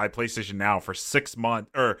you could buy PlayStation Now for 6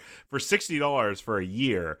 months or for $60 for a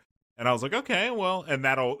year, and I was like, okay, well, and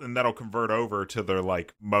that'll convert over to their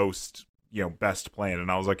like most, you know, best plan,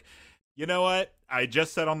 and I was like, you know what? I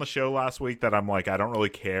just said on the show last week that I'm like, I don't really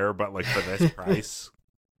care, but like for this price.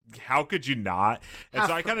 How could you not? And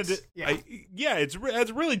so I kind of did. Yeah, it's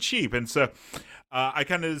really cheap. And so I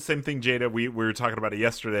kind of did the same thing, Jada. We were talking about it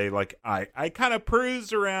yesterday. Like I kind of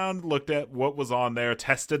perused around, looked at what was on there,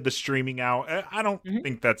 tested the streaming out. I don't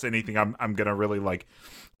think that's anything I'm gonna really like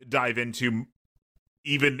dive into,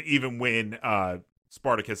 even when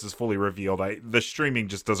Spartacus is fully revealed. The streaming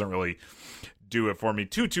just doesn't really do it for me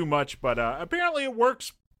too much. But apparently it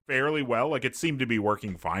works fairly well. Like it seemed to be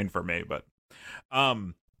working fine for me.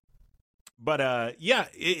 But yeah,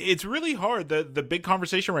 it's really hard. The big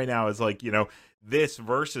conversation right now is like, you know, this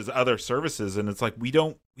versus other services, and it's like we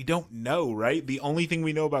don't know, right? The only thing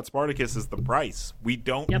we know about Spartacus is the price. We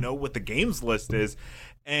don't know what the games list is,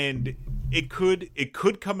 and it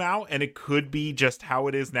could come out and it could be just how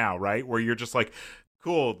it is now, right? Where you're just like,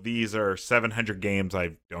 cool, these are 700 games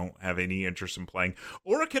I don't have any interest in playing,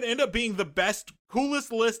 or it could end up being the best,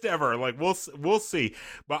 coolest list ever. Like we'll see.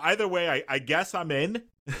 But either way, I guess I'm in.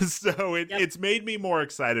 So it's made me more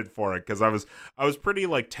excited for it because I was pretty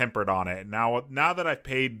like tempered on it. Now that I've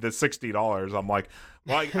paid the $60, I'm like,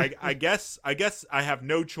 well, I guess I have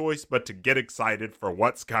no choice but to get excited for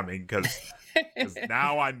what's coming because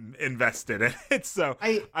now I'm invested in it. So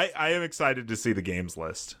I am excited to see the games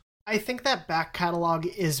list. I think that back catalog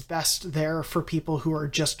is best there for people who are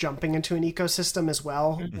just jumping into an ecosystem as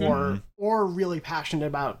well, or really passionate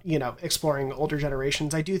about, you know, exploring older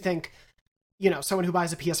generations. I do think, you know, someone who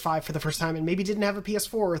buys a PS5 for the first time and maybe didn't have a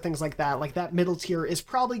PS4 or things like that middle tier is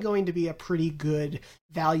probably going to be a pretty good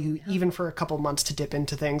value, even for a couple months to dip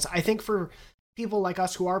into things. I think for people like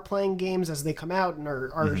us who are playing games as they come out and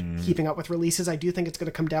are keeping up with releases, I do think it's going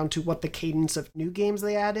to come down to what the cadence of new games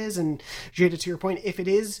they add is. And Jada, to your point, if it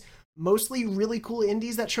is mostly really cool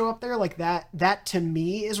indies that show up there, like that to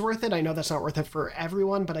me is worth it. I know that's not worth it for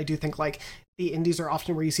everyone, but I do think like the indies are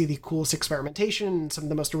often where you see the coolest experimentation and some of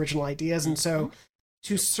the most original ideas. And so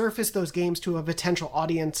to surface those games to a potential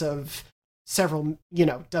audience of several, you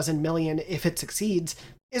know, dozen million, if it succeeds,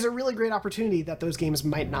 is a really great opportunity that those games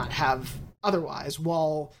might not have otherwise,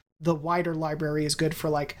 while the wider library is good for,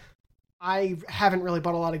 like, I haven't really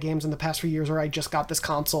bought a lot of games in the past few years, or I just got this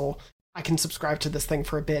console, I can subscribe to this thing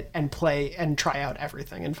for a bit and play and try out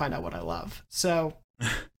everything and find out what I love. So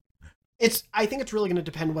I think it's really going to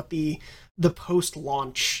depend what the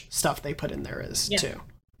post-launch stuff they put in there is, too.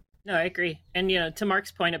 No, I agree. And, to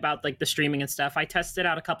Mark's point about, like, the streaming and stuff, I tested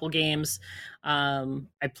out a couple games.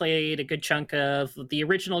 I played a good chunk of the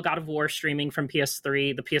original God of War streaming from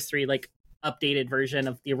PS3, the PS3, like, updated version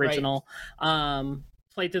of the original. Right.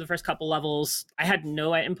 Played through the first couple levels. I had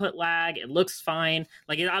no input lag. It looks fine.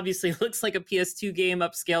 Like, it obviously looks like a PS2 game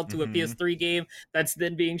upscaled to a PS3 game that's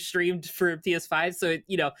then being streamed for PS5. So,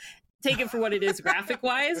 take it for what it is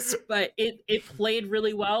graphic-wise, but it played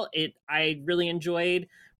really well. I really enjoyed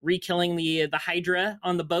re-killing the Hydra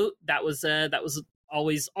on the boat. That was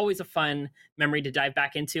always a fun memory to dive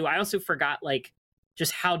back into. I also forgot, like,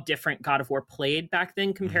 just how different God of War played back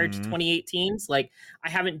then compared to 2018's. Like, I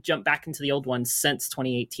haven't jumped back into the old one since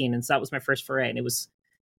 2018, and so that was my first foray, and it was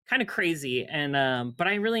kind of crazy. And but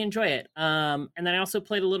I really enjoy it. And then I also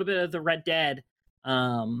played a little bit of the Red Dead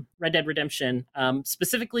Redemption,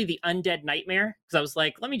 specifically the Undead Nightmare, because I was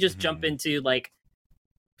like, let me just jump into like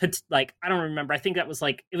I don't remember. I think that was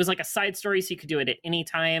like, it was like a side story, so you could do it at any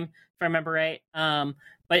time, if I remember right.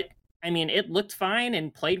 But I mean, it looked fine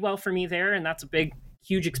and played well for me there, and that's a big,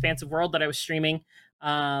 huge, expansive world that I was streaming.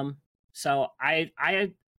 So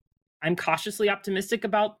I'm cautiously optimistic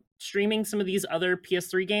about streaming some of these other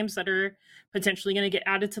PS3 games that are potentially going to get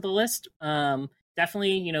added to the list.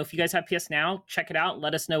 Definitely, if you guys have PS Now, check it out.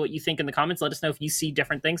 Let us know what you think in the comments. Let us know if you see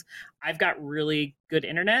different things. I've got really good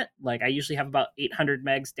internet. Like, I usually have about 800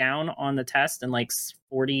 megs down on the test and like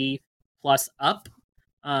 40 plus up.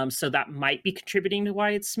 So that might be contributing to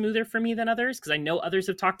why it's smoother for me than others, because I know others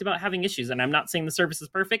have talked about having issues, and I'm not saying the service is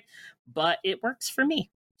perfect, but it works for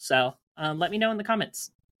me. So let me know in the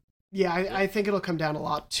comments. Yeah, I think it'll come down a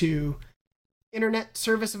lot to internet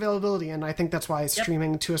service availability, and I think that's why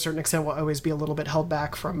streaming to a certain extent will always be a little bit held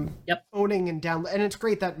back from owning and download. And it's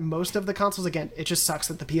great that most of the consoles, again, it just sucks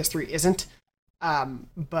that the PS3 isn't.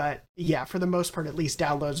 But yeah, for the most part, at least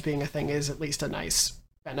downloads being a thing is at least a nice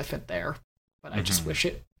benefit there. But I just wish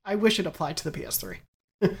it applied to the PS3.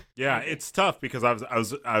 Yeah, it's tough because I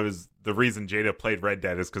was the reason Jada played Red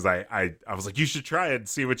Dead is because I was like, you should try it and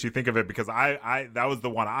see what you think of it, because I that was the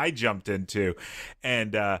one I jumped into,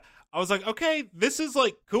 and I was like, okay, this is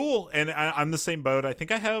like cool. And I'm the same boat. I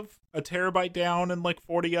think I have a terabyte down and like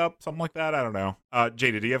 40 up, something like that. I don't know.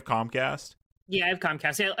 Jada, do you have Comcast? Yeah, I have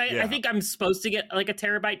Comcast. I think I'm supposed to get like a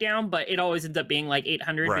terabyte down, but it always ends up being like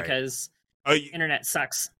 800 because internet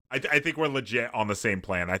sucks. I think we're legit on the same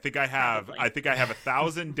plan. I think I have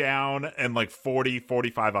 1,000 down and like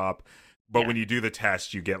 45 up. But when you do the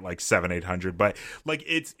test, you get like 700-800. But like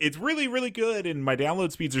it's really, really good, and my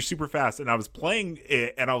download speeds are super fast. And I was playing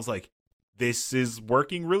it, and I was like, this is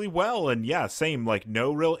working really well. And yeah, same, like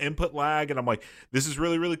no real input lag. And I'm like, this is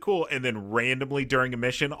really, really cool. And then randomly during a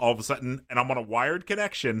mission, all of a sudden, and I'm on a wired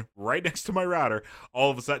connection right next to my router,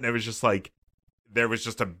 all of a sudden it was just like, there was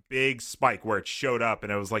just a big spike where it showed up,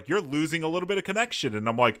 and it was like, you're losing a little bit of connection. And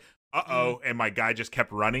I'm like, uh-oh. And my guy just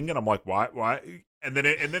kept running, and I'm like, why? And then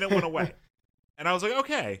it went away. And I was like,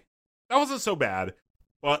 okay, that wasn't so bad.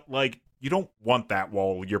 But like, you don't want that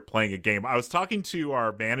while you're playing a game. I was talking to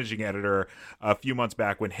our managing editor a few months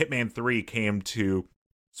back when Hitman 3 came to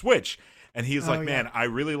Switch. And he's like, man, I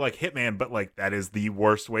really like Hitman, but like that is the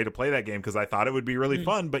worst way to play that game, because I thought it would be really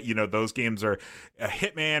fun. But, those games are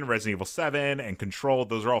Hitman, Resident Evil 7, and Control.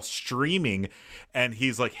 Those are all streaming. And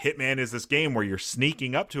he's like, Hitman is this game where you're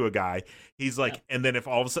sneaking up to a guy. He's like, and then if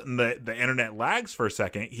all of a sudden the internet lags for a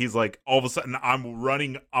second, he's like, all of a sudden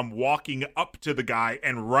I'm walking up to the guy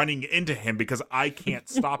and running into him because I can't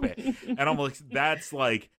stop it. And I'm like, that's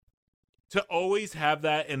like, to always have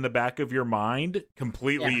that in the back of your mind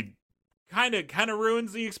completely kind of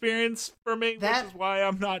ruins the experience for me, which is why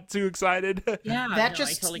I'm not too excited.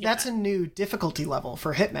 That's a new difficulty level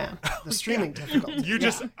for Hitman, the streaming difficulty. You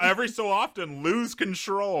just every so often lose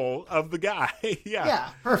control of the guy.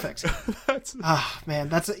 Yeah, perfect.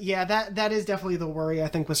 That is definitely the worry, I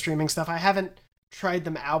think, with streaming stuff. I haven't tried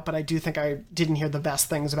them out, but I do think I didn't hear the best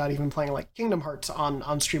things about even playing like Kingdom Hearts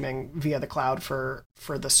on streaming via the cloud for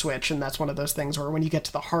the Switch, and that's one of those things where when you get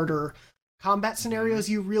to the harder combat scenarios,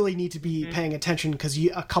 you really need to be paying attention, because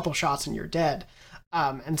a couple shots and you're dead.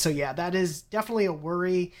 And so, that is definitely a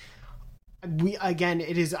worry.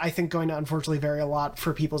 It is, I think, going to unfortunately vary a lot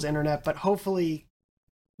for people's internet, but hopefully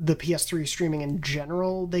the PS3 streaming in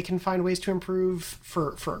general, they can find ways to improve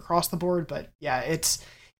for across the board. But yeah, it's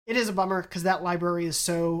it is a bummer because that library is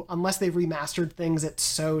so, unless they've remastered things, it's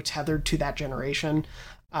so tethered to that generation.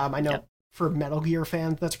 I know for Metal Gear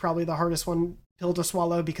fans, that's probably the hardest pill to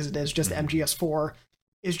swallow because it is just MGS4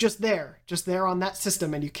 is just there on that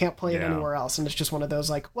system, and you can't play it anywhere else. And it's just one of those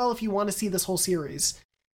like, well, if you want to see this whole series,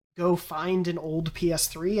 go find an old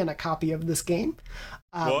PS3 and a copy of this game.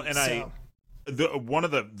 One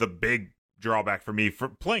of the big drawback for me for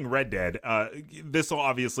playing Red Dead, this will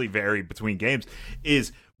obviously vary between games,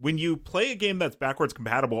 is when you play a game that's backwards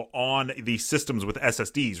compatible on the systems with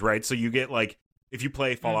SSDs, right? So you get like, if you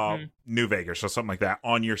play Fallout New Vegas or something like that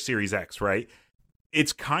on your Series X, right?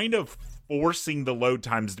 It's kind of forcing the load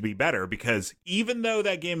times to be better because even though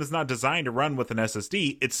that game is not designed to run with an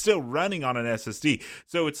SSD, it's still running on an SSD.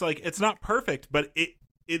 So it's like, it's not perfect, but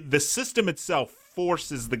the system itself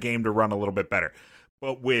forces the game to run a little bit better.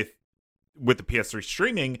 But with the PS3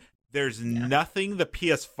 streaming, there's nothing the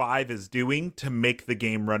PS5 is doing to make the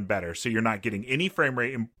game run better. So you're not getting any frame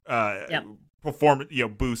rate performance,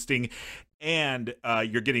 boosting, and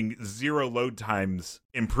you're getting 0 load times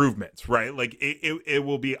improvements, right? Like it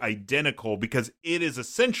will be identical because it is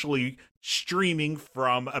essentially streaming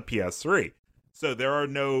from a PS3. So there are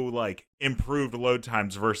no like improved load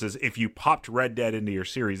times versus if you popped Red Dead into your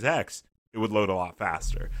Series X, it would load a lot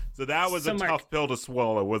faster. So that was a tough pill to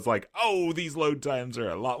swallow. It was like, oh, these load times are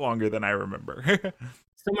a lot longer than I remember.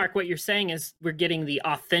 So, Mark, what you're saying is we're getting the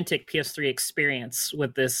authentic PS3 experience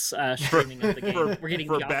with this streaming of the game. We're getting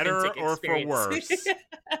for the better or for worse.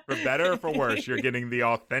 For better or for worse, you're getting the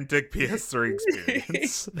authentic PS3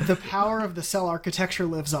 experience. The power of the cell architecture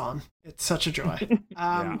lives on. It's such a joy.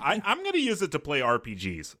 I'm going to use it to play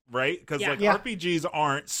RPGs, right? Because RPGs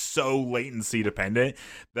aren't so latency dependent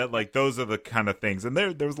that like those are the kind of things. And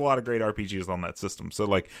there's a lot of great RPGs on that system. So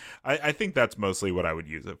like I think that's mostly what I would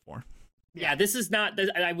use it for. Yeah, this is not.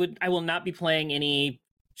 I will not be playing any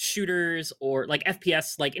shooters or like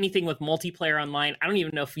FPS, like anything with multiplayer online. I don't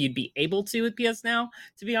even know if you'd be able to with PS Now,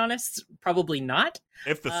 to be honest. Probably not.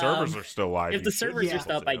 If the servers are still live. If the servers are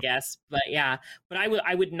still up, I guess. But yeah, but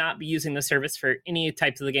I would not be using the service for any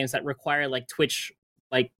types of the games that require like Twitch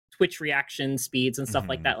reaction speeds and stuff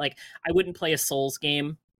like that. Like I wouldn't play a Souls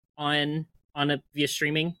game on via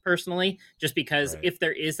streaming personally, just because if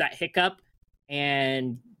there is that hiccup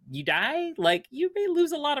and you die, like you may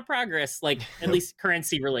lose a lot of progress, like at least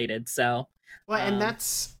currency related. So and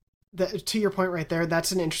that's to your point right there,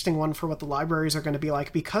 that's an interesting one for what the libraries are going to be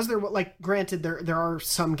like, because they're like, granted there are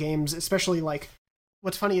some games, especially like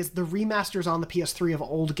what's funny is the remasters on the PS3 of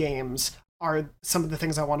old games are some of the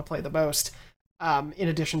things I want to play the most, in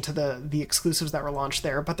addition to the exclusives that were launched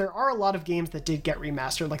there. But there are a lot of games that did get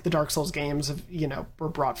remastered, like the Dark Souls games were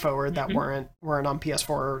brought forward that weren't on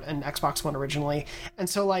PS4 and Xbox One originally. And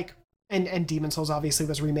so like, and Demon Souls obviously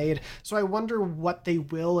was remade. So I wonder what they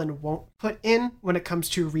will and won't put in when it comes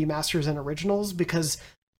to remasters and originals, because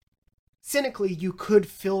cynically you could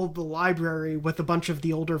fill the library with a bunch of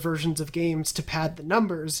the older versions of games to pad the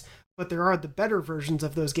numbers, but there are the better versions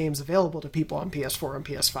of those games available to people on PS4 and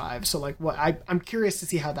PS5. So like I'm curious to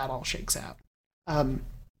see how that all shakes out.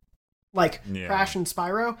 Crash and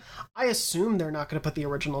Spyro, I assume they're not going to put the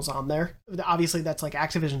originals on there. Obviously that's like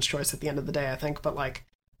Activision's choice at the end of the day, I think, but like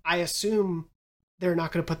I assume they're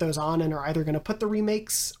not going to put those on and are either going to put the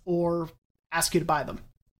remakes or ask you to buy them.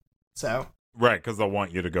 So right, because they'll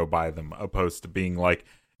want you to go buy them, opposed to being like,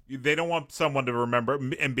 they don't want someone to remember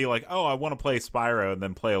and be like, oh, I want to play Spyro, and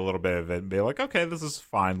then play a little bit of it and be like, okay, this is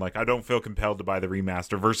fine. Like, I don't feel compelled to buy the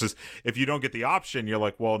remaster. Versus if you don't get the option, you're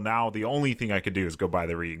like, well, now the only thing I could do is go buy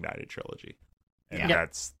the Reignited trilogy. And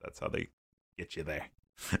that's how they get you there.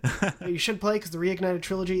 You should play, because the Reignited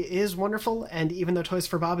trilogy is wonderful, and even though Toys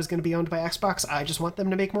for Bob is going to be owned by Xbox, I just want them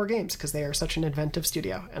to make more games, because they are such an inventive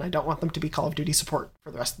studio, and I don't want them to be Call of Duty support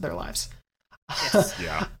for the rest of their lives. Yes.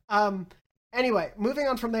 Yeah. Anyway, moving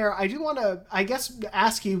on from there, I do want to, I guess,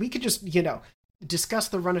 ask you, we could just, discuss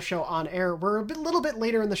the run of show on air. We're a little bit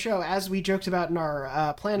later in the show, as we joked about in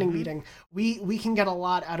our planning meeting. We can get a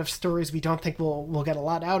lot out of stories we don't think we'll get a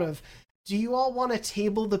lot out of. Do you all want to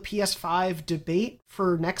table the PS5 debate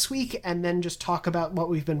for next week and then just talk about what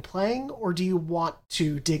we've been playing, or do you want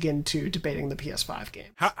to dig into debating the PS5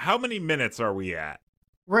 games? How many minutes are we at?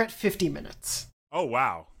 We're at 50 minutes. Oh,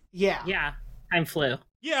 wow. Yeah. Yeah, time flew.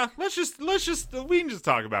 Yeah, let's just we can just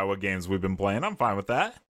talk about what games we've been playing. I'm fine with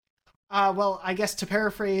that. Well, I guess to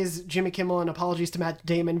paraphrase Jimmy Kimmel, and apologies to Matt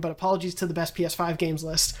Damon, but apologies to the best PS5 games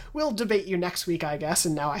list. We'll debate you next week, I guess,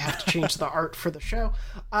 and now I have to change the art for the show.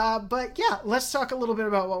 But yeah, let's talk a little bit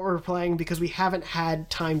about what we're playing, because we haven't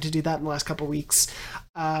had time to do that in the last couple weeks,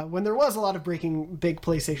 when there was a lot of breaking big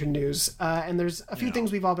PlayStation news. And there's a few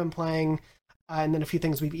things we've all been playing. and then a few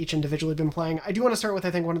things we've each individually been playing. I do want to start with,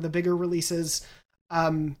 I think, one of the bigger releases,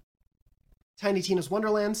 Tiny Tina's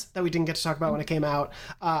Wonderlands, that we didn't get to talk about when it came out.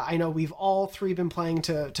 I know we've all three been playing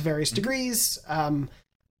to various degrees.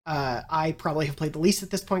 I probably have played the least at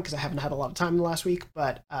this point because I haven't had a lot of time in the last week,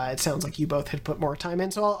 but it sounds like you both had put more time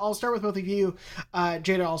in. So I'll start with both of you.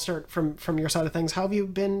 Jada, I'll start from your side of things. How have you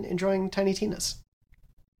been enjoying Tiny Tina's?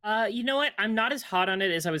 You know what? I'm not as hot on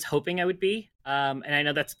it as I was hoping I would be. And I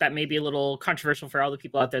know that may be a little controversial for all the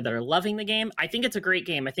people out there that are loving the game. I think it's a great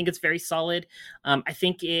game. I think it's very solid. I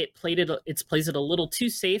think it plays it a little too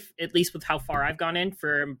safe, at least with how far I've gone in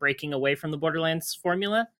for breaking away from the Borderlands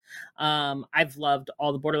formula. I've loved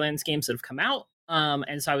all the Borderlands games that have come out.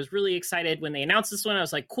 And so I was really excited when they announced this one. I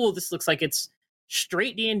was like, cool, this looks like it's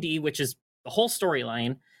straight D&D, which is the whole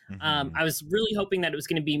storyline. I was really hoping that it was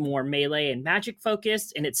going to be more melee and magic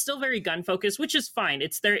focused, and it's still very gun focused, which is fine.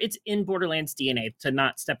 It's in Borderlands DNA to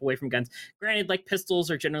not step away from guns. Granted, like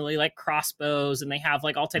pistols are generally like crossbows, and they have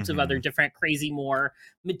like all types of other different crazy, more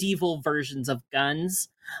medieval versions of guns.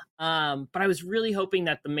 But I was really hoping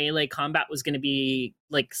that the melee combat was going to be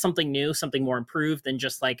like something new, something more improved than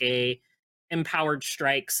just like a empowered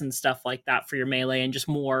strikes and stuff like that for your melee, and just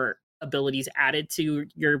more abilities added to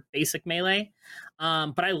your basic melee.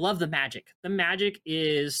 But I love the magic. The magic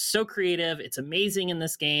is so creative. It's amazing in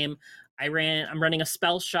this game. I'm running a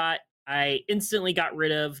spell shot. I instantly got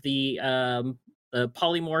rid of the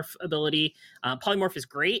polymorph ability. Polymorph is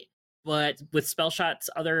great, but with spell shot's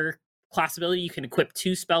other class ability, you can equip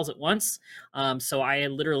 2 spells at once. So I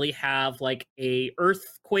literally have like a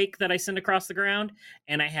earthquake that I send across the ground,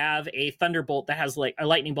 and I have a thunderbolt that has like a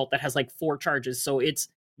lightning bolt that has like 4 charges. So it's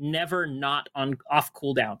never not on off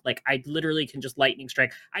cooldown. Like I literally can just lightning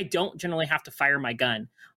strike. I don't generally have to fire my gun,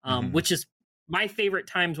 which is my favorite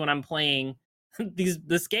times when I'm playing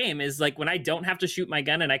this game, is like when I don't have to shoot my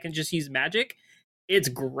gun and I can just use magic. It's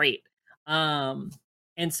great. And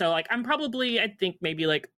so like I'm probably, I think maybe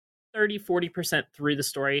like 30-40% through the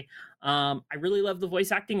story. I really love the voice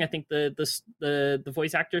acting. I think the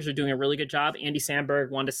voice actors are doing a really good job. Andy Samberg,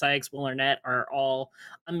 Wanda Sykes, Will Arnett are all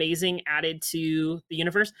amazing added to the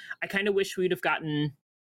universe. I kind of wish we'd have gotten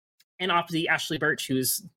an opposite Ashley Birch,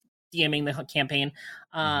 who's DMing the campaign.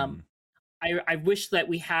 I wish that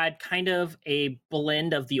we had kind of a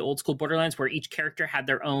blend of the old school Borderlands where each character had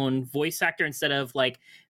their own voice actor, instead of like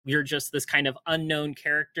you're just this kind of unknown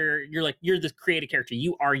character. You're the creative character.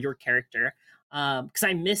 You are your character. Because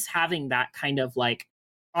I miss having that kind of like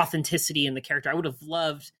authenticity in the character. I would have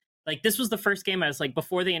loved, like, this was the first game I was like,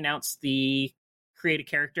 before they announced the creative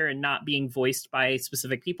character and not being voiced by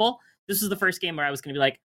specific people, this was the first game where I was going to be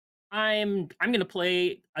like, I'm going to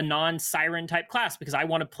play a non-siren type class because I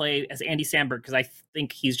want to play as Andy Samberg because I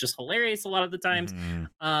think he's just hilarious a lot of the times.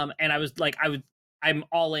 And I was like, I'm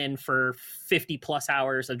all in for 50 plus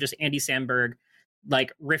hours of just Andy Samberg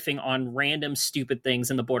like riffing on random stupid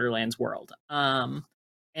things in the Borderlands world.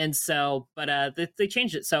 And so, but they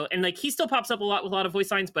changed it. So, and like he still pops up a lot with a lot of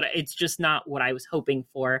voice lines, but it's just not what I was hoping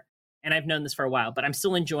for. And I've known this for a while, but I'm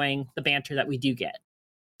still enjoying the banter that we do get.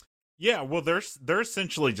 Yeah, well, they're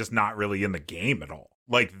essentially just not really in the game at all.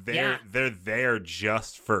 Like they're there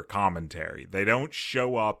just for commentary. They don't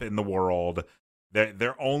show up in the world.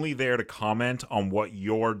 They're only there to comment on what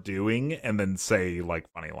you're doing and then say like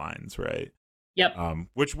funny lines, right? Yep.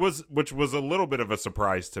 Which was a little bit of a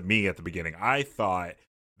surprise to me at the beginning. I thought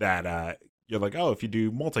that you're like, oh, if you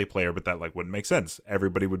do multiplayer, but that like wouldn't make sense.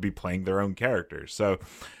 Everybody would be playing their own characters. So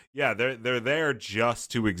yeah, they're there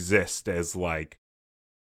just to exist as like,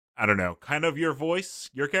 I don't know, kind of your voice.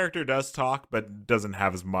 Your character does talk, but doesn't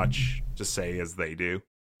have as much to say as they do.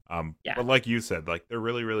 But like you said, like they're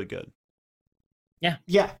really, really good.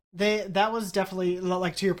 Yeah, that was definitely,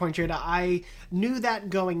 like, to your point, Jada, I knew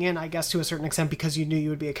that going in, I guess, to a certain extent, because you knew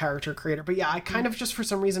you would be a character creator. But yeah, I kind of just for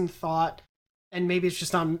some reason thought, and maybe it's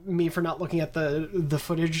just on me for not looking at the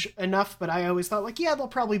footage enough, but I always thought, like, yeah, there'll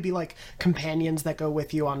probably be, like, companions that go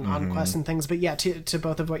with you on quests and things. But yeah, to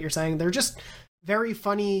both of what you're saying, they're just very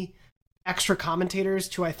funny extra commentators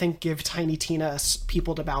to, I think, give Tiny Tina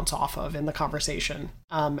people to bounce off of in the conversation.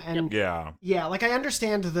 Yeah, like I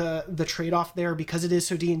understand the trade-off there because it is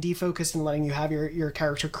so D&D focused and letting you have your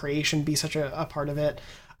character creation be such a part of it.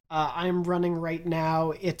 I'm running right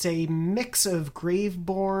now, it's a mix of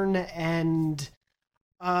Graveborn and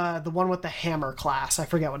the one with the hammer class. I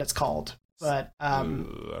forget what it's called, but I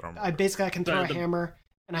can throw a hammer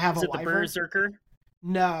and I have a wyvern. The Berserker?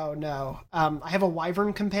 No. I have a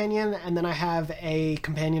wyvern companion, and then I have a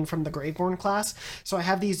companion from the Graveborn class. So I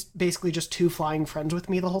have these basically just 2 flying friends with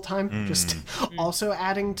me the whole time, just also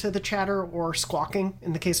adding to the chatter or squawking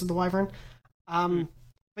in the case of the wyvern. But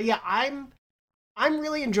yeah, I'm I'm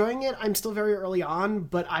really enjoying it. I'm still very early on,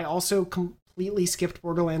 but I also completely skipped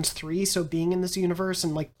Borderlands 3, so being in this universe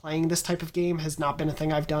and like playing this type of game has not been a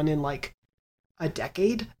thing I've done in like a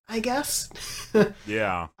decade, I guess.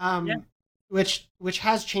 Yeah. Yeah. Which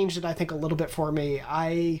has changed it, I think, a little bit for me.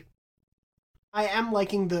 I am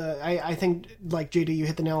liking I think, like, JD, you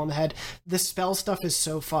hit the nail on the head. The spell stuff is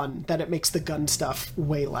so fun that it makes the gun stuff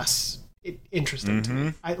way less interesting to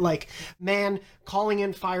me. I like, man, calling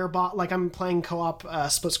in fireball, like, I'm playing co-op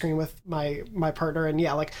split screen with my partner, and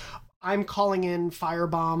yeah, like, I'm calling in fire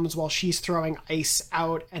bombs while she's throwing ice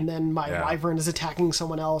out, and then my wyvern is attacking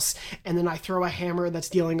someone else, and then I throw a hammer that's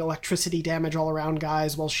dealing electricity damage all around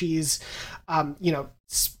guys while she's,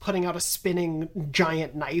 putting out a spinning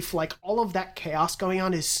giant knife. Like, all of that chaos going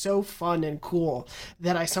on is so fun and cool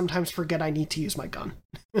that I sometimes forget I need to use my gun.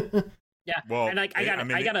 Yeah, well, and like I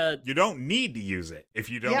gotta. You don't need to use it if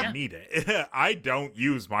you don't need it. I don't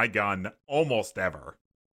use my gun almost ever.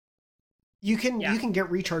 You can get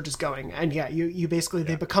recharges going, and you basically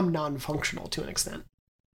they become non-functional to an extent.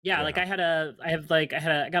 Yeah, like I got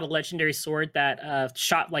a legendary sword that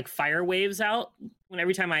shot like fire waves out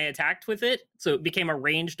every time I attacked with it, so it became a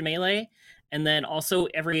ranged melee. And then also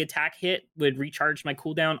every attack hit would recharge my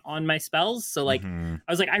cooldown on my spells. So like I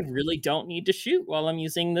was like, I really don't need to shoot while I'm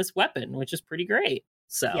using this weapon, which is pretty great.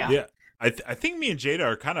 So yeah. I think me and Jada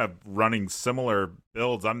are kind of running similar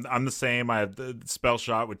builds. I'm the same. I have the spell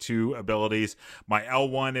shot with 2 abilities. My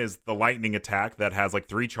L1 is the lightning attack that has like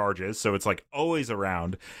 3 charges, so it's like always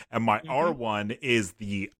around. And my R1 is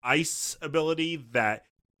the ice ability that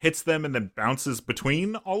hits them and then bounces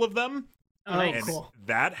between all of them. Oh, nice. And cool.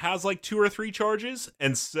 that has like 2 or 3 charges,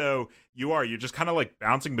 and so you're just kind of like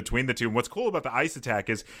bouncing between the two. And what's cool about the ice attack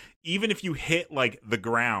is even if you hit like the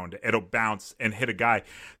ground, it'll bounce and hit a guy.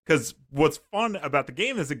 Because what's fun about the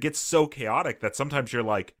game is it gets so chaotic that sometimes you're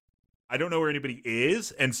like, I don't know where anybody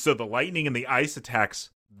is, and so the lightning and the ice attacks,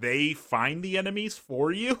 they find the enemies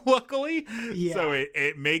for you, luckily. Yeah. So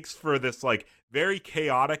it makes for this like very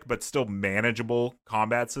chaotic but still manageable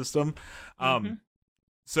combat system.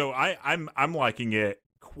 So I'm liking it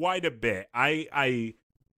quite a bit.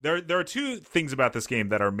 There are 2 things about this game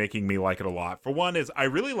that are making me like it a lot. For one is I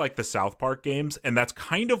really like the South Park games, and that's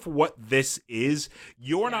kind of what this is.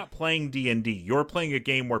 You're not playing D&D. You're playing a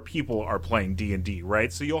game where people are playing D&D,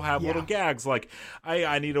 right? So you'll have little gags like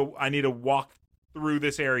I need to walk through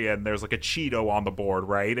this area and there's like a Cheeto on the board,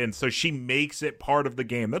 right? And so she makes it part of the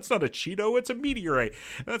game. That's not a Cheeto, it's a meteorite.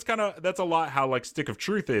 And that's a lot how like Stick of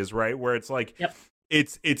Truth is, right? Where it's like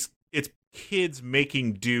it's kids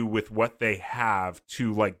making do with what they have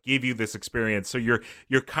to like give you this experience. So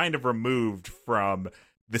you're kind of removed from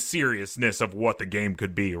the seriousness of what the game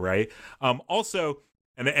could be, right? Also,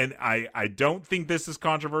 and I don't think this is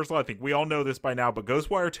controversial. I think we all know this by now, but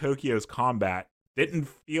Ghostwire Tokyo's combat didn't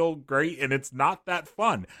feel great, and it's not that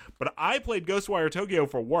fun. But I played Ghostwire Tokyo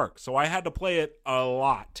for work, so I had to play it a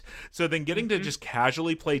lot. So then getting to just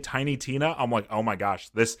casually play Tiny Tina, I'm like, oh my gosh,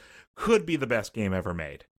 this could be the best game ever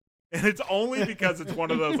made. And it's only because it's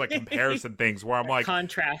one of those like comparison things where I'm like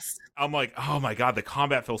contrast. I'm like, oh my god, the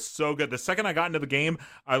combat feels so good. The second I got into the game,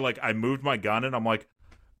 I moved my gun and I'm like,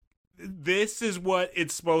 this is what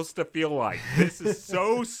it's supposed to feel like. This is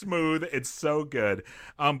so smooth. It's so good.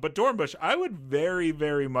 But Dornbush, I would very,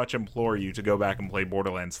 very much implore you to go back and play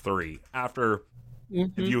Borderlands 3 after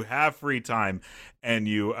if you have free time and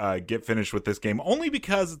you get finished with this game. Only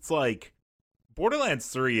because it's like Borderlands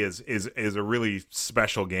 3 is a really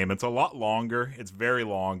special game. It's a lot longer. It's very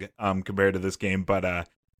long compared to this game, but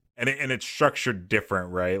and it's structured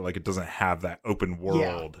different, right? Like it doesn't have that open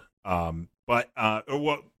world.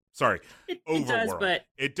 Sorry, it does, but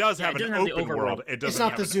it does have an open world. It doesn't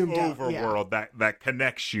have an overworld that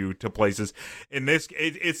connects you to places. In this,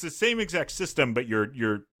 it's the same exact system, but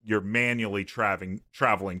you're manually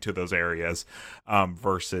traveling to those areas,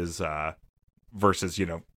 versus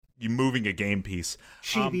you moving a game piece.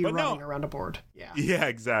 Chibi running around a board. Yeah,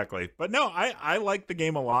 exactly. But no, I like the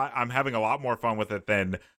game a lot. I'm having a lot more fun with it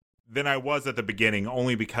than I was at the beginning,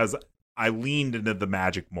 only because I leaned into the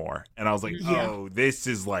magic more, and I was like, oh, this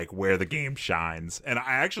is like where the game shines. And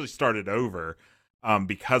I actually started over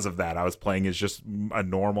because of that. I was playing as just a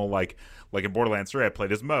normal, like in Borderlands 3, I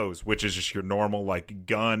played as Mose, which is just your normal like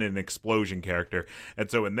gun and explosion character.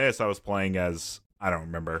 And so in this, I was playing as, I don't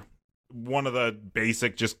remember, one of the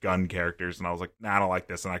basic just gun characters, and I was like, nah, I don't like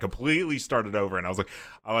this. And I completely started over, and I was like,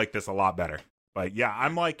 I like this a lot better. But yeah,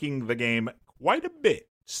 I'm liking the game quite a bit.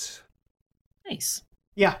 Nice.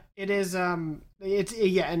 Yeah, it is. And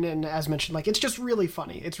as mentioned, like, it's just really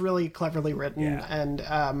funny. It's really cleverly written,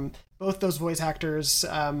 and both those voice actors,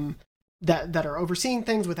 that are overseeing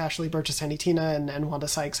things with Ashley Burgess, Sandy Tina, and Wanda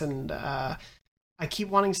Sykes, and I keep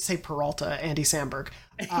wanting to say Peralta, Andy Samberg,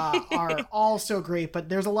 are all so great. But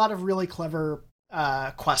there's a lot of really clever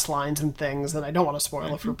quest lines and things, and I don't want to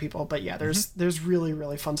spoil it for people. But yeah, there's really,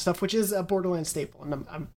 really fun stuff, which is a Borderlands staple, and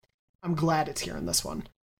I'm glad it's here in this one.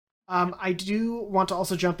 I do want to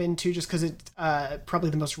also jump into, just because it's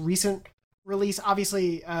probably the most recent release.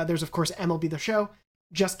 Obviously, there's of course MLB The Show.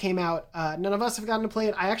 Just came out. None of us have gotten to play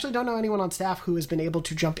it. I actually don't know anyone on staff who has been able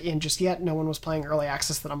to jump in just yet. No one was playing early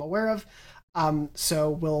access that I'm aware of. So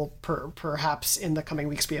we'll perhaps in the coming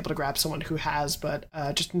weeks be able to grab someone who has, but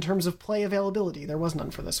just in terms of play availability, there was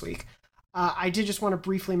none for this week. I did just want to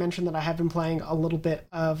briefly mention that I have been playing a little bit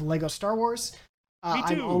of Lego Star Wars. Me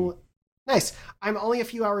too. Nice. I'm only a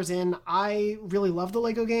few hours in. I really love the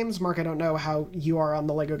Lego games. Mark, I don't know how you are on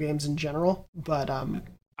the Lego games in general, but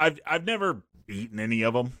I've never beaten any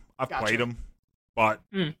of them. I've played them, but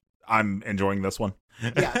I'm enjoying this one.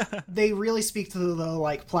 Yeah, they really speak to the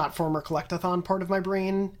like platformer collectathon part of my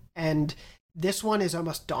brain, and this one is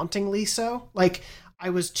almost dauntingly so. Like, I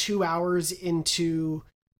was 2 hours into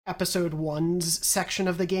episode 1's section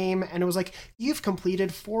of the game, and it was like, you've completed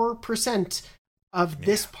 4% of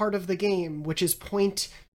this part of the game, which is 0.72%,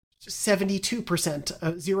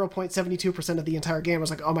 0.72% of the entire game. I was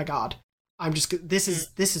like, oh my god, I'm just, this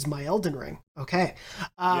is my Elden Ring. Okay.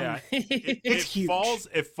 Yeah, it's huge.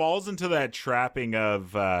 It falls into that trapping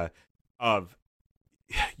of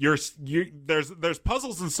there's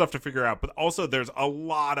puzzles and stuff to figure out, but also there's a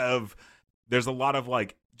lot of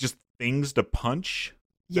like just things to punch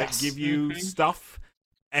that give you stuff.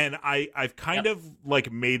 And I've kind of like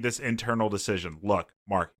made this internal decision. Think,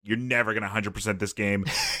 Mark, you're never gonna 100% this game.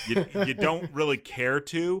 You don't really care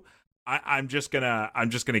to. I'm just gonna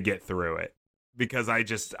get through it, because I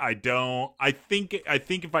think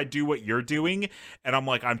if I do what you're doing, and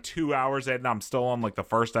I'm 2 hours in and I'm still on like the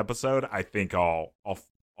first episode, I think I'll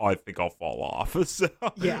fall off. So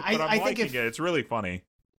yeah, but I'm I liking think it. It's really funny.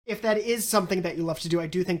 If that is something that you love to do, I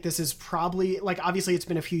do think this is probably, like, obviously it's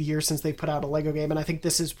been a few years since they put out a Lego game, and I think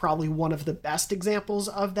this is probably one of the best examples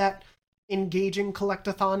of that engaging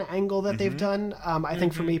collectathon angle that they've done. I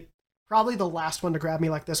think for me, probably the last one to grab me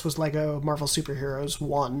like this was Lego Marvel Superheroes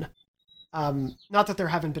 1. Not that there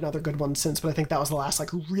haven't been other good ones since, but I think that was the last like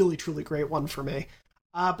really truly great one for me.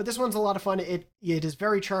 But this one's a lot of fun. It is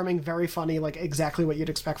very charming, very funny, like exactly what you'd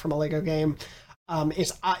expect from a Lego game.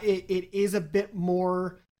 It is a bit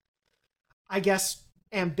more, I guess,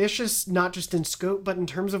 ambitious, not just in scope, but in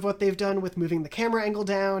terms of what they've done with moving the camera angle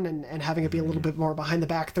down and having it be a little bit more behind the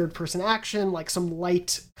back third-person action, like some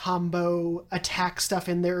light combo attack stuff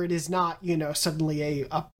in there. It is not, suddenly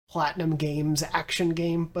a Platinum Games action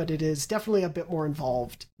game, but it is definitely a bit more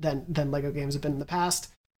involved than Lego games have been in the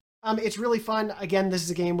past. It's really fun. Again, this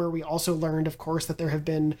is a game where we also learned, of course, that there have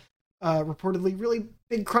been reportedly really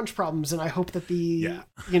big crunch problems, and I hope that the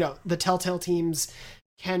Telltale teams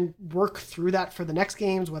can work through that for the next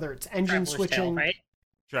games, whether it's engine switching. Tale,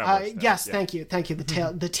 right? Yes, yeah. Thank you.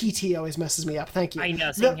 The TT always messes me up. Thank you. I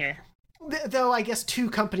know, same here. Though I guess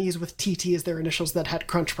 2 companies with TT as their initials that had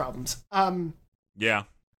crunch problems. Yeah.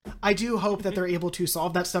 I do hope that they're able to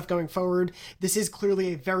solve that stuff going forward. This is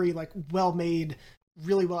clearly a very well-made,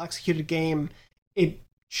 really well-executed game. It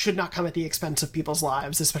should not come at the expense of people's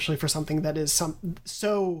lives, especially for something that is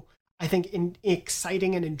so I think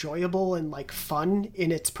exciting and enjoyable and like fun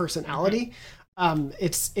in its personality.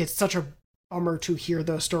 It's such a bummer to hear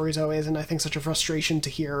those stories always, and I think such a frustration to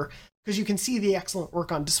hear, because you can see the excellent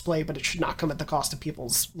work on display, but it should not come at the cost of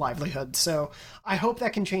people's livelihood. So I hope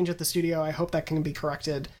that can change at the studio. I hope that can be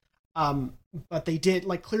corrected. But they did,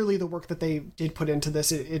 clearly the work that they did put into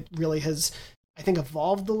this, it really has, I think,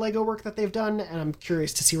 evolved the Lego work that they've done, and I'm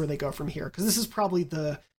curious to see where they go from here, because this is probably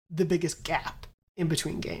the biggest gap in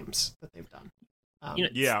between games that they've done.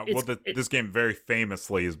 This game very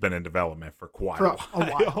famously has been in development for quite a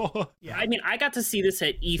while. Yeah. I mean, I got to see this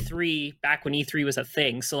at E3 back when E3 was a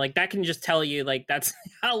thing, so that can just tell you that's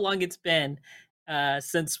how long it's been how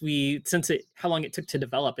long it took to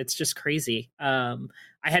develop. It's just crazy.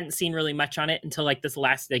 I hadn't seen really much on it until this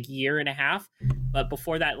last year and a half, but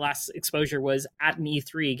before that last exposure was at an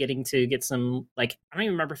E3, getting to get some I don't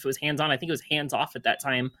even remember if it was hands on. I think it was hands off at that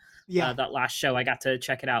time. Yeah, that last show I got to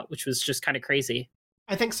check it out, which was just kind of crazy.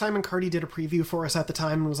 I think Simon Carty did a preview for us at the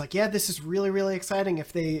time and was like, yeah, this is really, really exciting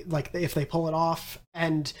if they pull it off.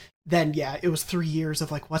 And then, it was 3 years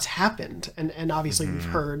of what's happened. And obviously we've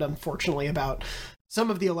heard, unfortunately, about some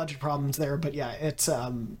of the alleged problems there. But yeah, it's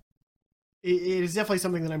it is definitely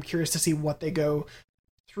something that I'm curious to see what they go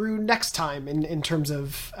through next time in terms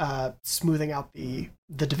of smoothing out the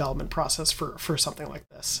development process for something like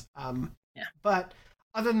this. But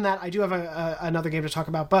other than that, I do have another game to talk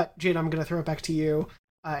about. But Jada, I'm going to throw it back to you,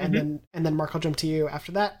 and then Mark, I'll jump to you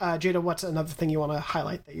after that. Jada, what's another thing you want to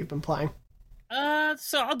highlight that you've been playing?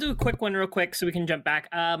 So I'll do a quick one real quick so we can jump back.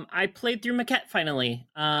 I played through Maquette finally.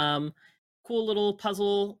 Cool little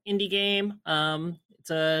puzzle indie game.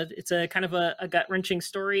 It's a kind of a gut-wrenching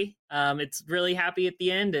story. It's really happy at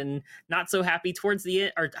the end and not so happy towards the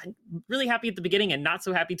end, or really happy at the beginning and not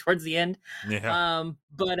so happy towards the end. Yeah.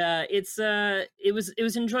 But it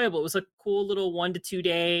was enjoyable. It was a cool little 1 to 2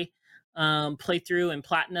 day playthrough and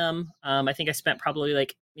platinum. I think I spent probably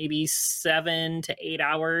like maybe 7 to 8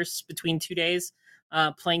 hours between 2 days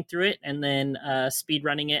playing through it, and then speed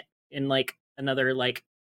running it in like another like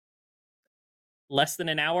less than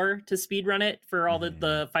an hour to speed run it for all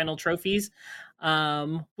the final trophies,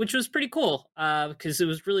 which was pretty cool because it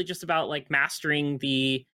was really just about like mastering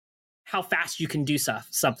how fast you can do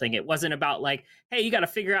something. It wasn't about like, hey, you got to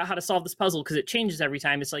figure out how to solve this puzzle because it changes every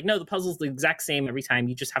time. It's like, no, the puzzle's the exact same every time.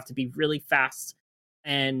 You just have to be really fast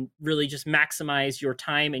and really just maximize your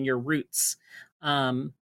time and your routes.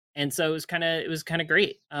 And so it was kind of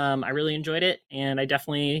great. I really enjoyed it, and I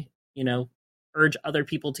definitely, urge other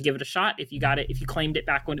people to give it a shot if you claimed it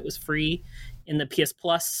back when it was free in the PS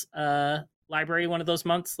Plus library one of those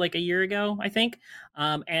months like a year ago, I think.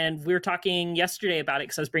 And we were talking yesterday about it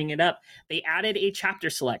because I was bringing it up. They added a chapter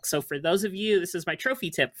select. So for those of you, this is my trophy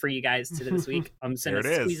tip for you guys this week. I'm just going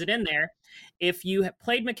to squeeze it in there. If you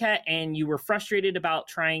played Maquette and you were frustrated about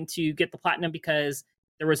trying to get the platinum because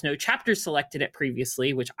there was no chapter selected it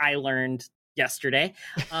previously, which I learned yesterday,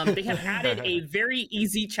 they have added a very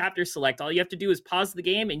easy chapter select. All you have to do is pause the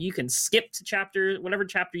game and you can skip to whatever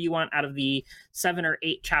chapter you want out of the 7 or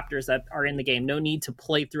 8 chapters that are in the game. No need to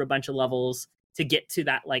play through a bunch of levels to get to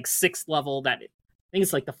that like 6th level. That I think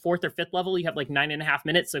it's like the 4th or 5th level. You have like 9.5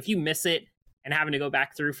 minutes. So if you miss it and having to go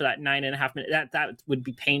back through for that 9.5 minutes, that would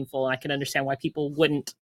be painful. I can understand why people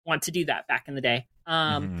wouldn't want to do that back in the day.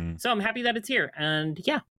 So I'm happy that it's here, and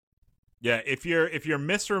Yeah, if you're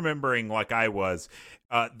misremembering like I was,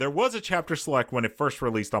 there was a chapter select when it first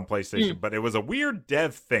released on PlayStation, but it was a weird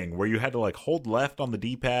dev thing where you had to like hold left on the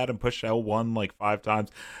D-pad and push L1 like 5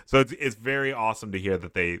 times. So it's very awesome to hear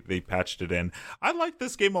that they patched it in. I liked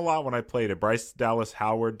this game a lot when I played it. Bryce Dallas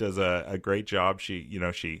Howard does a great job.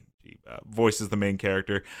 She voices the main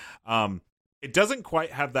character. It doesn't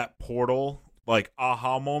quite have that Portal like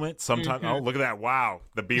aha moment sometimes. Oh, look at that. Wow,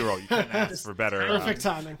 the B-roll, you couldn't ask for better. Perfect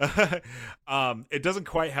timing. It doesn't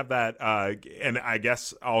quite have that and I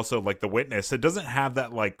guess also like The Witness, it doesn't have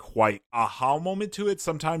that like quite aha moment to it.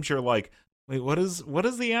 Sometimes you're like, wait, what is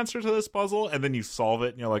the answer to this puzzle? And then you solve it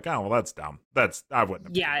and you're like, oh well, that's dumb. I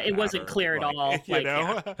wouldn't have it wasn't clear at all,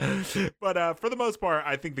 But for the most part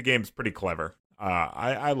I think the game's pretty clever.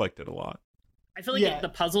 I liked it a lot. I feel like the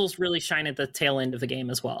puzzles really shine at the tail end of the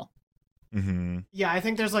game as well. Yeah, I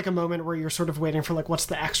think there's like a moment where you're sort of waiting for like what's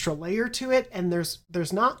the extra layer to it, and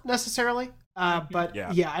there's not necessarily. But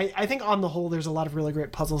I think on the whole there's a lot of really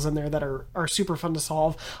great puzzles in there that are super fun to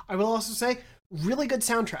solve. I will also say really good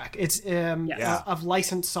soundtrack. It's of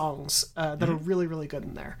licensed songs that are really, really good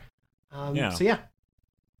in there. So yeah,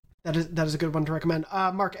 that is a good one to recommend.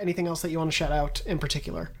 Mark, anything else that you want to shout out in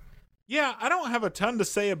particular? Yeah, I don't have a ton to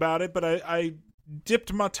say about it, but I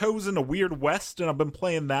dipped my toes in a Weird West and I've been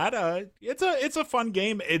playing that. It's a fun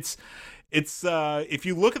game. It's if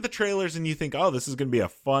you look at the trailers and you think, oh, this is going to be a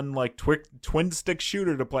fun like twin stick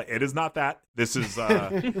shooter to play, it is not that. This is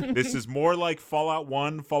this is more like Fallout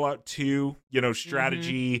 1, Fallout 2,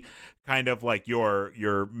 strategy, kind of like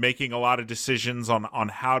you're making a lot of decisions on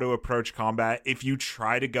how to approach combat. If you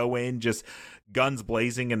try to go in just guns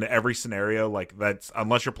blazing into every scenario, like that's,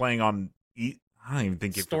 unless you're playing on I don't even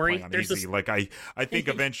think if you're playing on easy. Like I think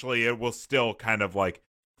eventually it will still kind of like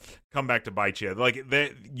come back to bite you. Like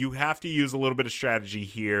you have to use a little bit of strategy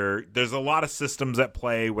here. There's a lot of systems at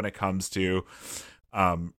play when it comes to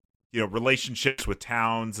relationships with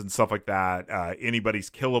towns and stuff like that. Anybody's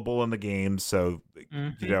killable in the game, so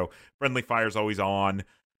friendly fire's always on.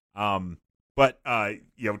 But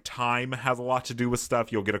time has a lot to do with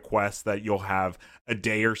stuff. You'll get a quest that you'll have a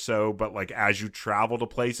day or so, but like as you travel to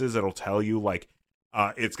places, it'll tell you like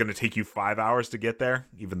it's going to take you 5 hours to get there,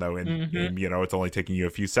 even though in game, it's only taking you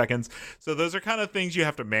a few seconds. So those are kind of things you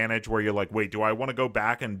have to manage where you're like, wait, do I want to go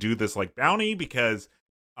back and do this like bounty? Because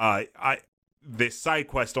this side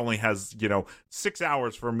quest only has, 6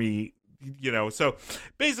 hours for me. So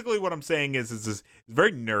basically what I'm saying is it's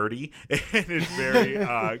very nerdy and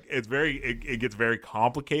it's very, it gets very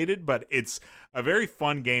complicated, but it's a very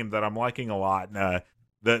fun game that I'm liking a lot. And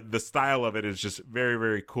the style of it is just very,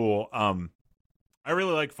 very cool. I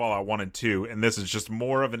really like Fallout 1 and 2, and this is just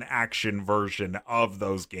more of an action version of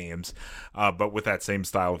those games, but with that same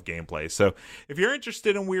style of gameplay. So if you're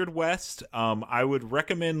interested in Weird West, I would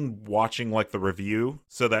recommend watching like the review,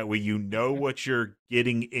 so that way you know what you're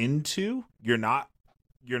getting into.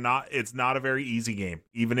 It's not a very easy game,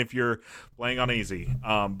 even if you're playing on easy.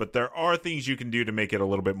 But there are things you can do to make it a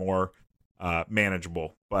little bit more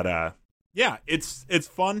manageable. But yeah, it's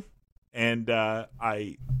fun. And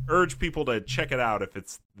I urge people to check it out if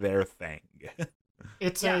it's their thing.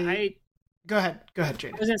 Go ahead,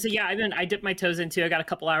 Jane. I was gonna say, yeah, I dipped my toes into. I got a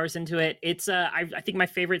couple hours into it. It's I think my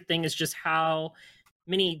favorite thing is just how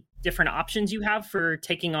many different options you have for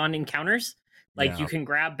taking on encounters. Like you can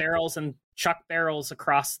grab barrels and chuck barrels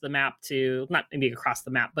across the map to, not maybe across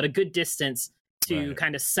the map, but a good distance to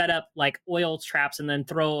kind of set up like oil traps and then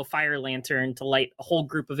throw a fire lantern to light a whole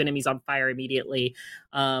group of enemies on fire immediately.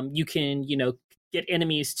 You can, get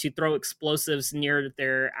enemies to throw explosives near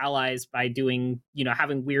their allies by doing,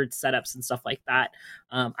 having weird setups and stuff like that.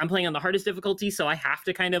 I'm playing on the hardest difficulty, so I have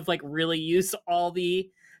to kind of like really use all the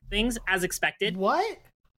things as expected. What?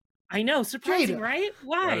 I know, surprising, right?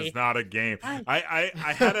 Why? That is not a game. I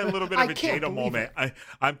had a little bit of a Jada moment.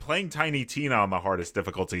 I'm playing Tiny Tina on the hardest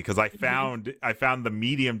difficulty because I found the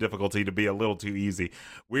medium difficulty to be a little too easy.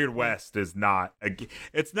 Weird West is not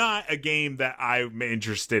it's not a game that I'm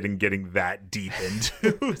interested in getting that deep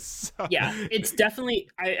into. So. Yeah, it's definitely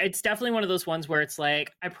one of those ones where it's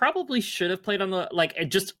like I probably should have played on the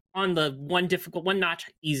just on the one notch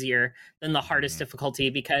easier than the hardest difficulty,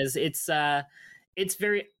 because it's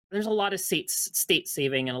very. There's a lot of state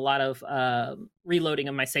saving and a lot of reloading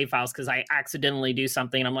of my save files because I accidentally do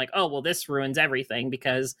something and I'm like, oh, well, this ruins everything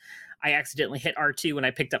because I accidentally hit R2 when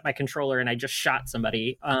I picked up my controller and I just shot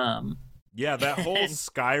somebody. Yeah, that whole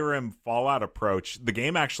Skyrim Fallout approach, the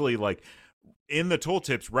game actually, like, in the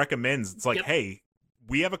tooltips recommends, it's like, hey,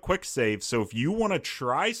 we have a quick save, so if you want to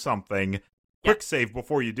try something, quick save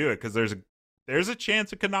before you do it, because there's a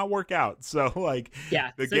chance it could not work out. So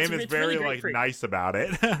the game is very really nice about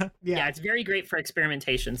it. Yeah, it's very great for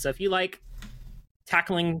experimentation. So if you like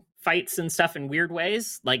tackling fights and stuff in weird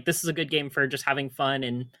ways, like this is a good game for just having fun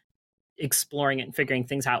and exploring it and figuring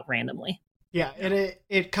things out randomly. Yeah, and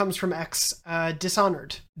it comes from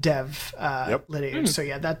Dishonored dev lineage. So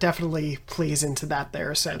yeah, that definitely plays into that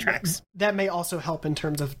there. So that may also help in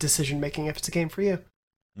terms of decision making if it's a game for you.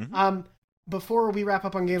 Mm-hmm. Before we wrap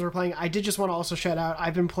up on games we're playing, I did just want to also shout out, I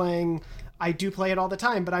do play it all the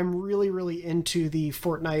time, but I'm really, really into the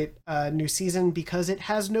Fortnite new season because it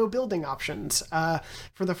has no building options.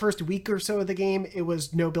 For the first week or so of the game, it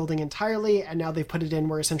was no building entirely, and now they've put it in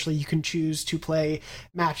where essentially you can choose to play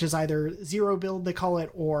matches either zero build, they call it,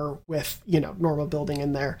 or with, normal building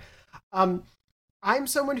in there. I'm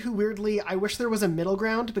someone who weirdly, I wish there was a middle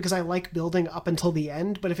ground because I like building up until the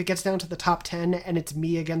end, but if it gets down to the top 10 and it's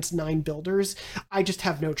me against 9 builders, I just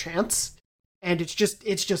have no chance. And it's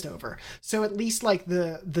just over. So at least like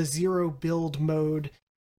the zero build mode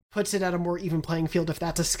puts it at a more even playing field. If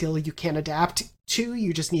that's a skill you can adapt to,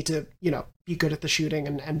 you just need to, be good at the shooting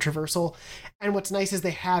and traversal. And what's nice is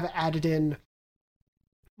they have added in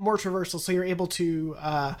more traversal, so you're able to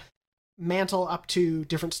mantle up to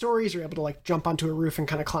different stories. You're able to like jump onto a roof and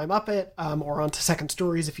kind of climb up it, or onto second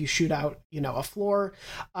stories if you shoot out, a floor.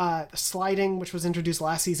 Sliding, which was introduced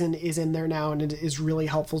last season, is in there now, and it is really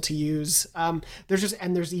helpful to use.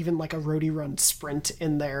 There's even like a roadie run sprint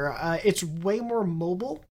in there. It's way more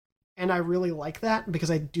mobile, and I really like that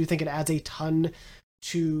because I do think it adds a ton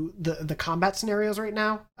to the combat scenarios right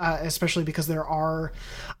now, especially because there are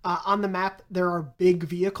on the map there are big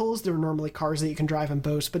vehicles. There are normally cars that you can drive and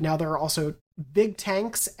boast, but now there are also big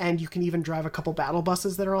tanks, and you can even drive a couple battle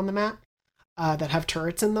buses that are on the map that have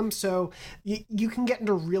turrets in them. So you can get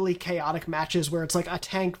into really chaotic matches where it's like a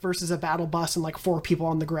tank versus a battle bus and like 4 people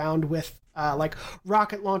on the ground with like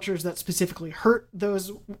rocket launchers that specifically hurt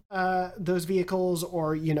those vehicles,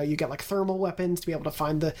 or you get like thermal weapons to be able to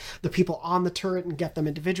find the people on the turret and get them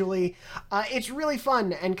individually. It's really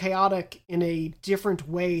fun and chaotic in a different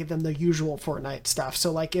way than the usual Fortnite stuff.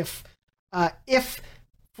 So like if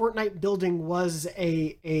Fortnite building was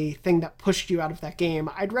a thing that pushed you out of that game,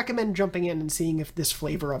 I'd recommend jumping in and seeing if this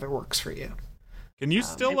flavor of it works for you. Can you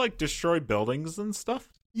still destroy buildings and stuff?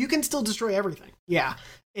 You can still destroy everything. Yeah.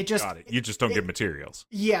 Got it. You just don't get materials.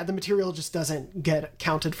 Yeah, the material just doesn't get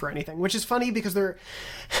counted for anything, which is funny because there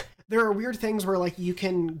are weird things where like you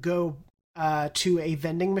can go to a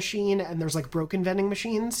vending machine and there's like broken vending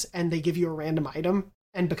machines and they give you a random item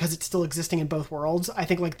and because it's still existing in both worlds, I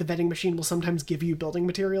think like the vending machine will sometimes give you building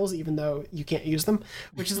materials even though you can't use them,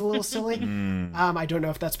 which is a little silly. I don't know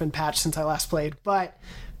if that's been patched since I last played, but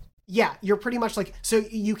yeah, you're pretty much like, so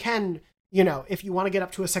you can, you know, if you want to get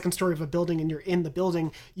up to a second story of a building and you're in the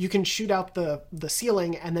building, you can shoot out the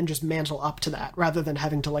ceiling and then just mantle up to that rather than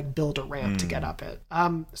having to like build a ramp to get up it.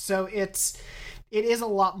 So it is a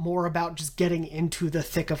lot more about just getting into the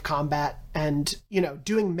thick of combat and, you know,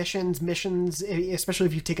 doing missions, especially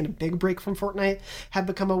if you've taken a big break from Fortnite, have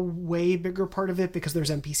become a way bigger part of it because there's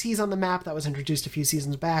NPCs on the map that was introduced a few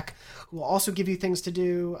seasons back who will also give you things to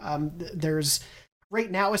do. There's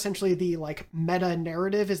right now essentially the like meta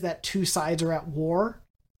narrative is that two sides are at war.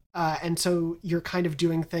 And so you're kind of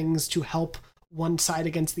doing things to help one side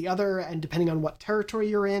against the other, and depending on what territory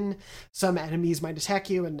you're in, some enemies might attack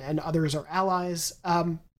you and others are allies.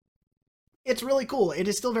 It's really cool. It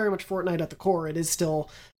is still very much Fortnite at the core. It is still,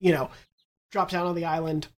 you know, drop down on the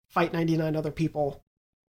island, fight 99 other people,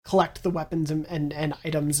 collect the weapons and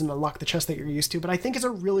items and unlock the chest that you're used to. But I think it's a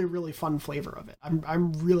really, really fun flavor of it.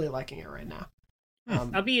 I'm really liking it right now.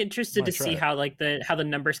 I'll be interested to see how like how the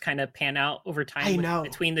numbers kind of pan out over time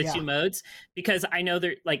between the two modes, because I know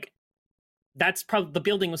they're like, that's probably the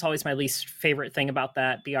building was always my least favorite thing about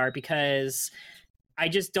that BR, because I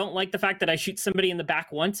just don't like the fact that I shoot somebody in the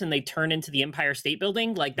back once and they turn into the Empire State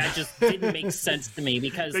Building. Like that just didn't make sense to me,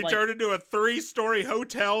 because they turn into a 3-story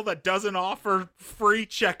hotel that doesn't offer free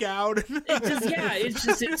checkout.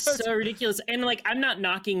 It's so ridiculous. And like, I'm not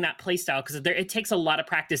knocking that play style because it takes a lot of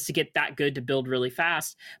practice to get that good to build really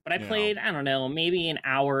fast. But I played, I don't know, maybe an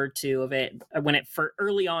hour or two of it when it for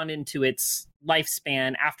early on into its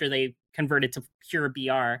lifespan after they converted to pure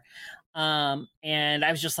BR. And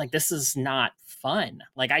I was just like, this is not fun.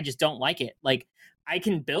 Like, I just don't like it. Like, I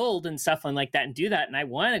can build and stuff and like that and do that. And I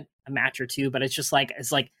want a match or two, but it's just like,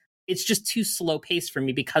 it's just too slow paced for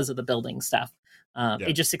me because of the building stuff.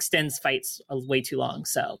 It just extends fights way too long.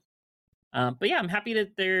 So, but yeah, I'm happy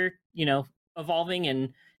that they're, you know, evolving, and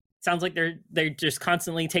it sounds like they're just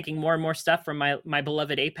constantly taking more and more stuff from my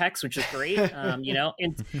beloved Apex, which is great. You know,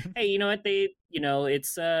 and hey, you know what,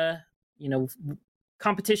 it's you know,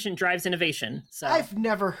 competition drives innovation. So I've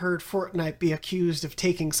never heard Fortnite be accused of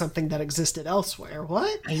taking something that existed elsewhere.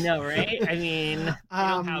 What? I know, right? I mean, they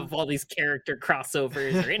don't have all these character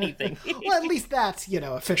crossovers or anything. Well, at least that's, you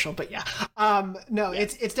know, official. But yeah,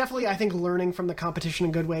 it's definitely, I think, learning from the competition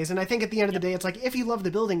in good ways. And I think at the end of the day, it's like, if you love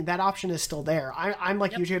the building, that option is still there. I'm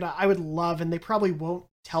like you, Jada. I would love, and they probably won't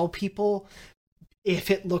tell people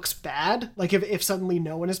if it looks bad. Like if suddenly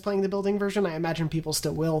no one is playing the building version, I imagine people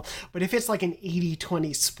still will. But if it's like an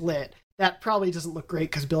 80-20 split, that probably doesn't look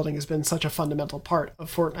great because building has been such a fundamental part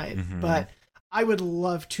of Fortnite. Mm-hmm. But I would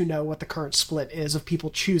love to know what the current split is of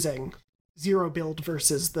people choosing zero build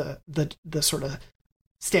versus the sort of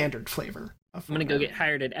standard flavor. I'm going to go get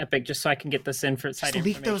hired at Epic just so I can get this in for side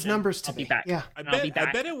information. Leak those numbers to me. Be back. Yeah. I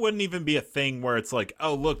bet it wouldn't even be a thing where it's like,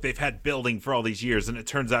 oh, look, they've had building for all these years, and it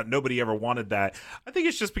turns out nobody ever wanted that. I think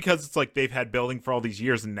it's just because it's like they've had building for all these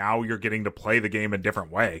years, and now you're getting to play the game a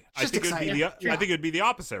different way. I think it'd be the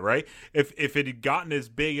opposite, right? If it had gotten as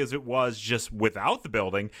big as it was just without the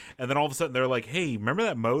building, and then all of a sudden they're like, hey, remember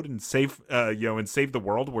that mode in Save the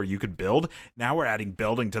World where you could build? Now we're adding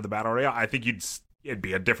building to the Battle Royale. I think it'd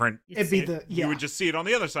be a different. You would just see it on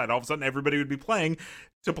the other side. All of a sudden, everybody would be playing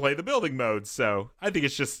to play the building mode. So I think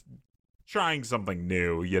it's just trying something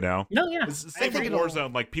new. You know? No, yeah. Same for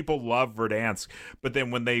Warzone. Like, people love Verdansk, but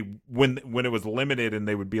then when it was limited and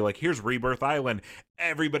they would be like, "Here's Rebirth Island,"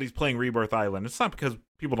 everybody's playing Rebirth Island. It's not because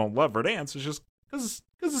people don't love Verdansk. It's just because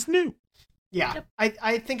it's new. Yeah, yep.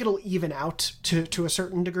 I think it'll even out to a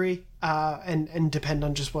certain degree, and depend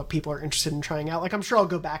on just what people are interested in trying out. Like, I'm sure I'll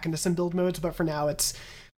go back into some build modes, but for now, it's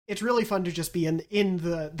really fun to just be in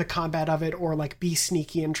the combat of it, or like be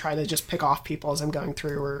sneaky and try to just pick off people as I'm going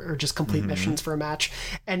through, or just complete missions for a match,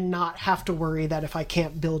 and not have to worry that if I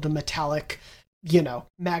can't build a metallic, you know,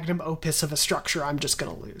 magnum opus of a structure, I'm just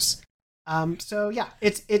gonna lose. So yeah,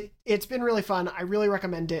 it's been really fun. I really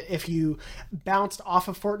recommend it if you bounced off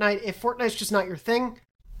of Fortnite. If Fortnite's just not your thing,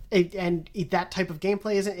 and that type of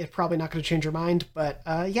gameplay isn't, it's probably not going to change your mind. But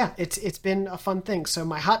yeah, it's been a fun thing. So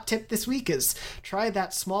my hot tip this week is try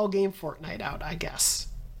that small game Fortnite out, I guess.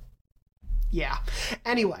 Yeah.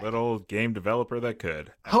 Anyway. Little game developer that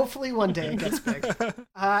could. Hopefully one day it gets big.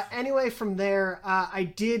 Anyway, from there, I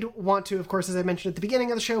did want to, of course, as I mentioned at the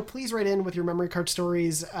beginning of the show, please write in with your memory card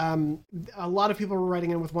stories. A lot of people were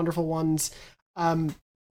writing in with wonderful ones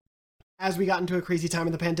as we got into a crazy time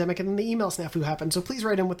of the pandemic, and then the email snafu happened. So please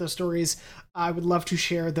write in with those stories. I would love to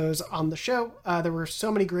share those on the show. There were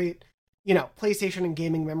so many great PlayStation and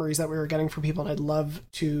gaming memories that we were getting from people, and I'd love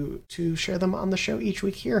to share them on the show each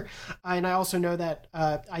week here. And I also know that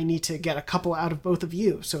I need to get a couple out of both of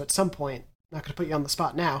you, so at some point, I'm not going to put you on the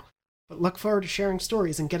spot now, but look forward to sharing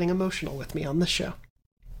stories and getting emotional with me on this show.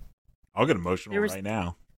 I'll get emotional right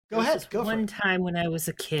now. Go ahead. Go for it. One time when I was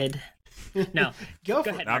a kid. No. Go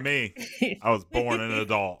for it. Not me. I was born an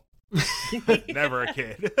adult. Never a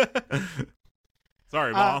kid.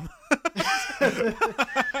 Sorry, Mom.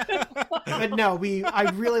 But no, I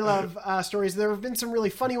really love stories. There have been some really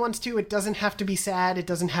funny ones too. It doesn't have to be sad. It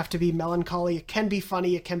doesn't have to be melancholy. It can be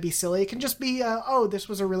funny. It can be silly. It can just be, this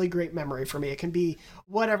was a really great memory for me. It can be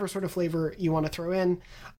whatever sort of flavor you want to throw in.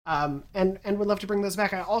 And would love to bring those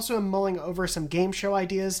back. I also am mulling over some game show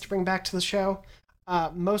ideas to bring back to the show,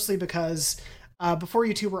 mostly because before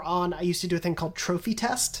you two were on, I used to do a thing called Trophy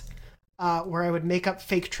Test, where I would make up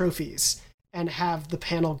fake trophies and have the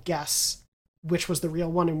panel guess which was the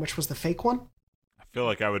real one and which was the fake one. I feel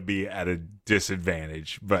like I would be at a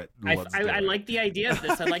disadvantage, but I like the idea of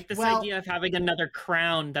this. I like this idea of having another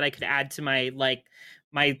crown that I could add to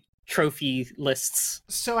my trophy lists.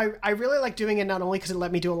 So I really like doing it not only because it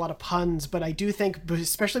let me do a lot of puns, but I do think,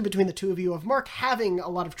 especially between the two of you, of Mark having a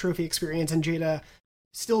lot of trophy experience and Jada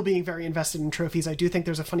still being very invested in trophies, I do think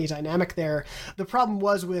there's a funny dynamic there. The problem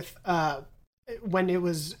was with when it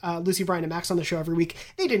was Lucy, Brian, and Max on the show every week,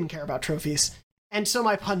 they didn't care about trophies. And so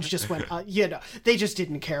my puns just went, they just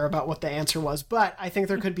didn't care about what the answer was. But I think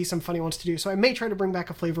there could be some funny ones to do. So I may try to bring back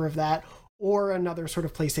a flavor of that or another sort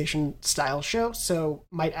of PlayStation style show. So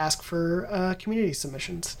might ask for community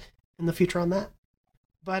submissions in the future on that.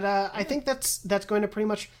 But I think that's going to pretty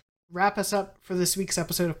much wrap us up for this week's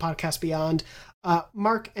episode of Podcast Beyond.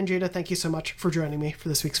 Mark and Jada, thank you so much for joining me for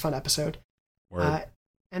this week's fun episode.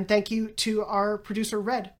 And thank you to our producer,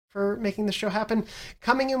 Red, for making the show happen.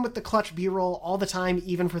 Coming in with the clutch B-roll all the time,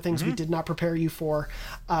 even for things we did not prepare you for.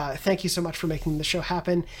 Thank you so much for making the show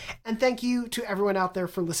happen. And thank you to everyone out there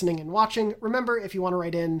for listening and watching. Remember, if you want to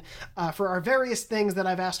write in for our various things that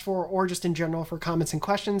I've asked for, or just in general for comments and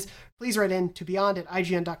questions, please write in to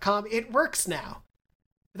beyond@ign.com. It works now.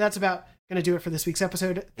 But that's about going to do it for this week's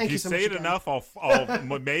episode. Thank you so much. If you say it enough,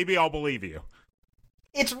 maybe I'll believe you.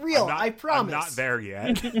 It's real, I promise. I'm not there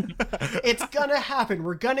yet. It's gonna happen.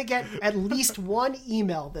 We're gonna get at least one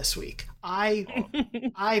email this week. I'm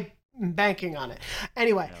banking on it.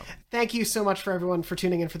 Anyway, Thank you so much for everyone for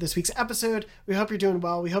tuning in for this week's episode. We hope you're doing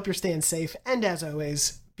well. We hope you're staying safe. And as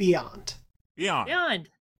always, beyond. Beyond. Beyond.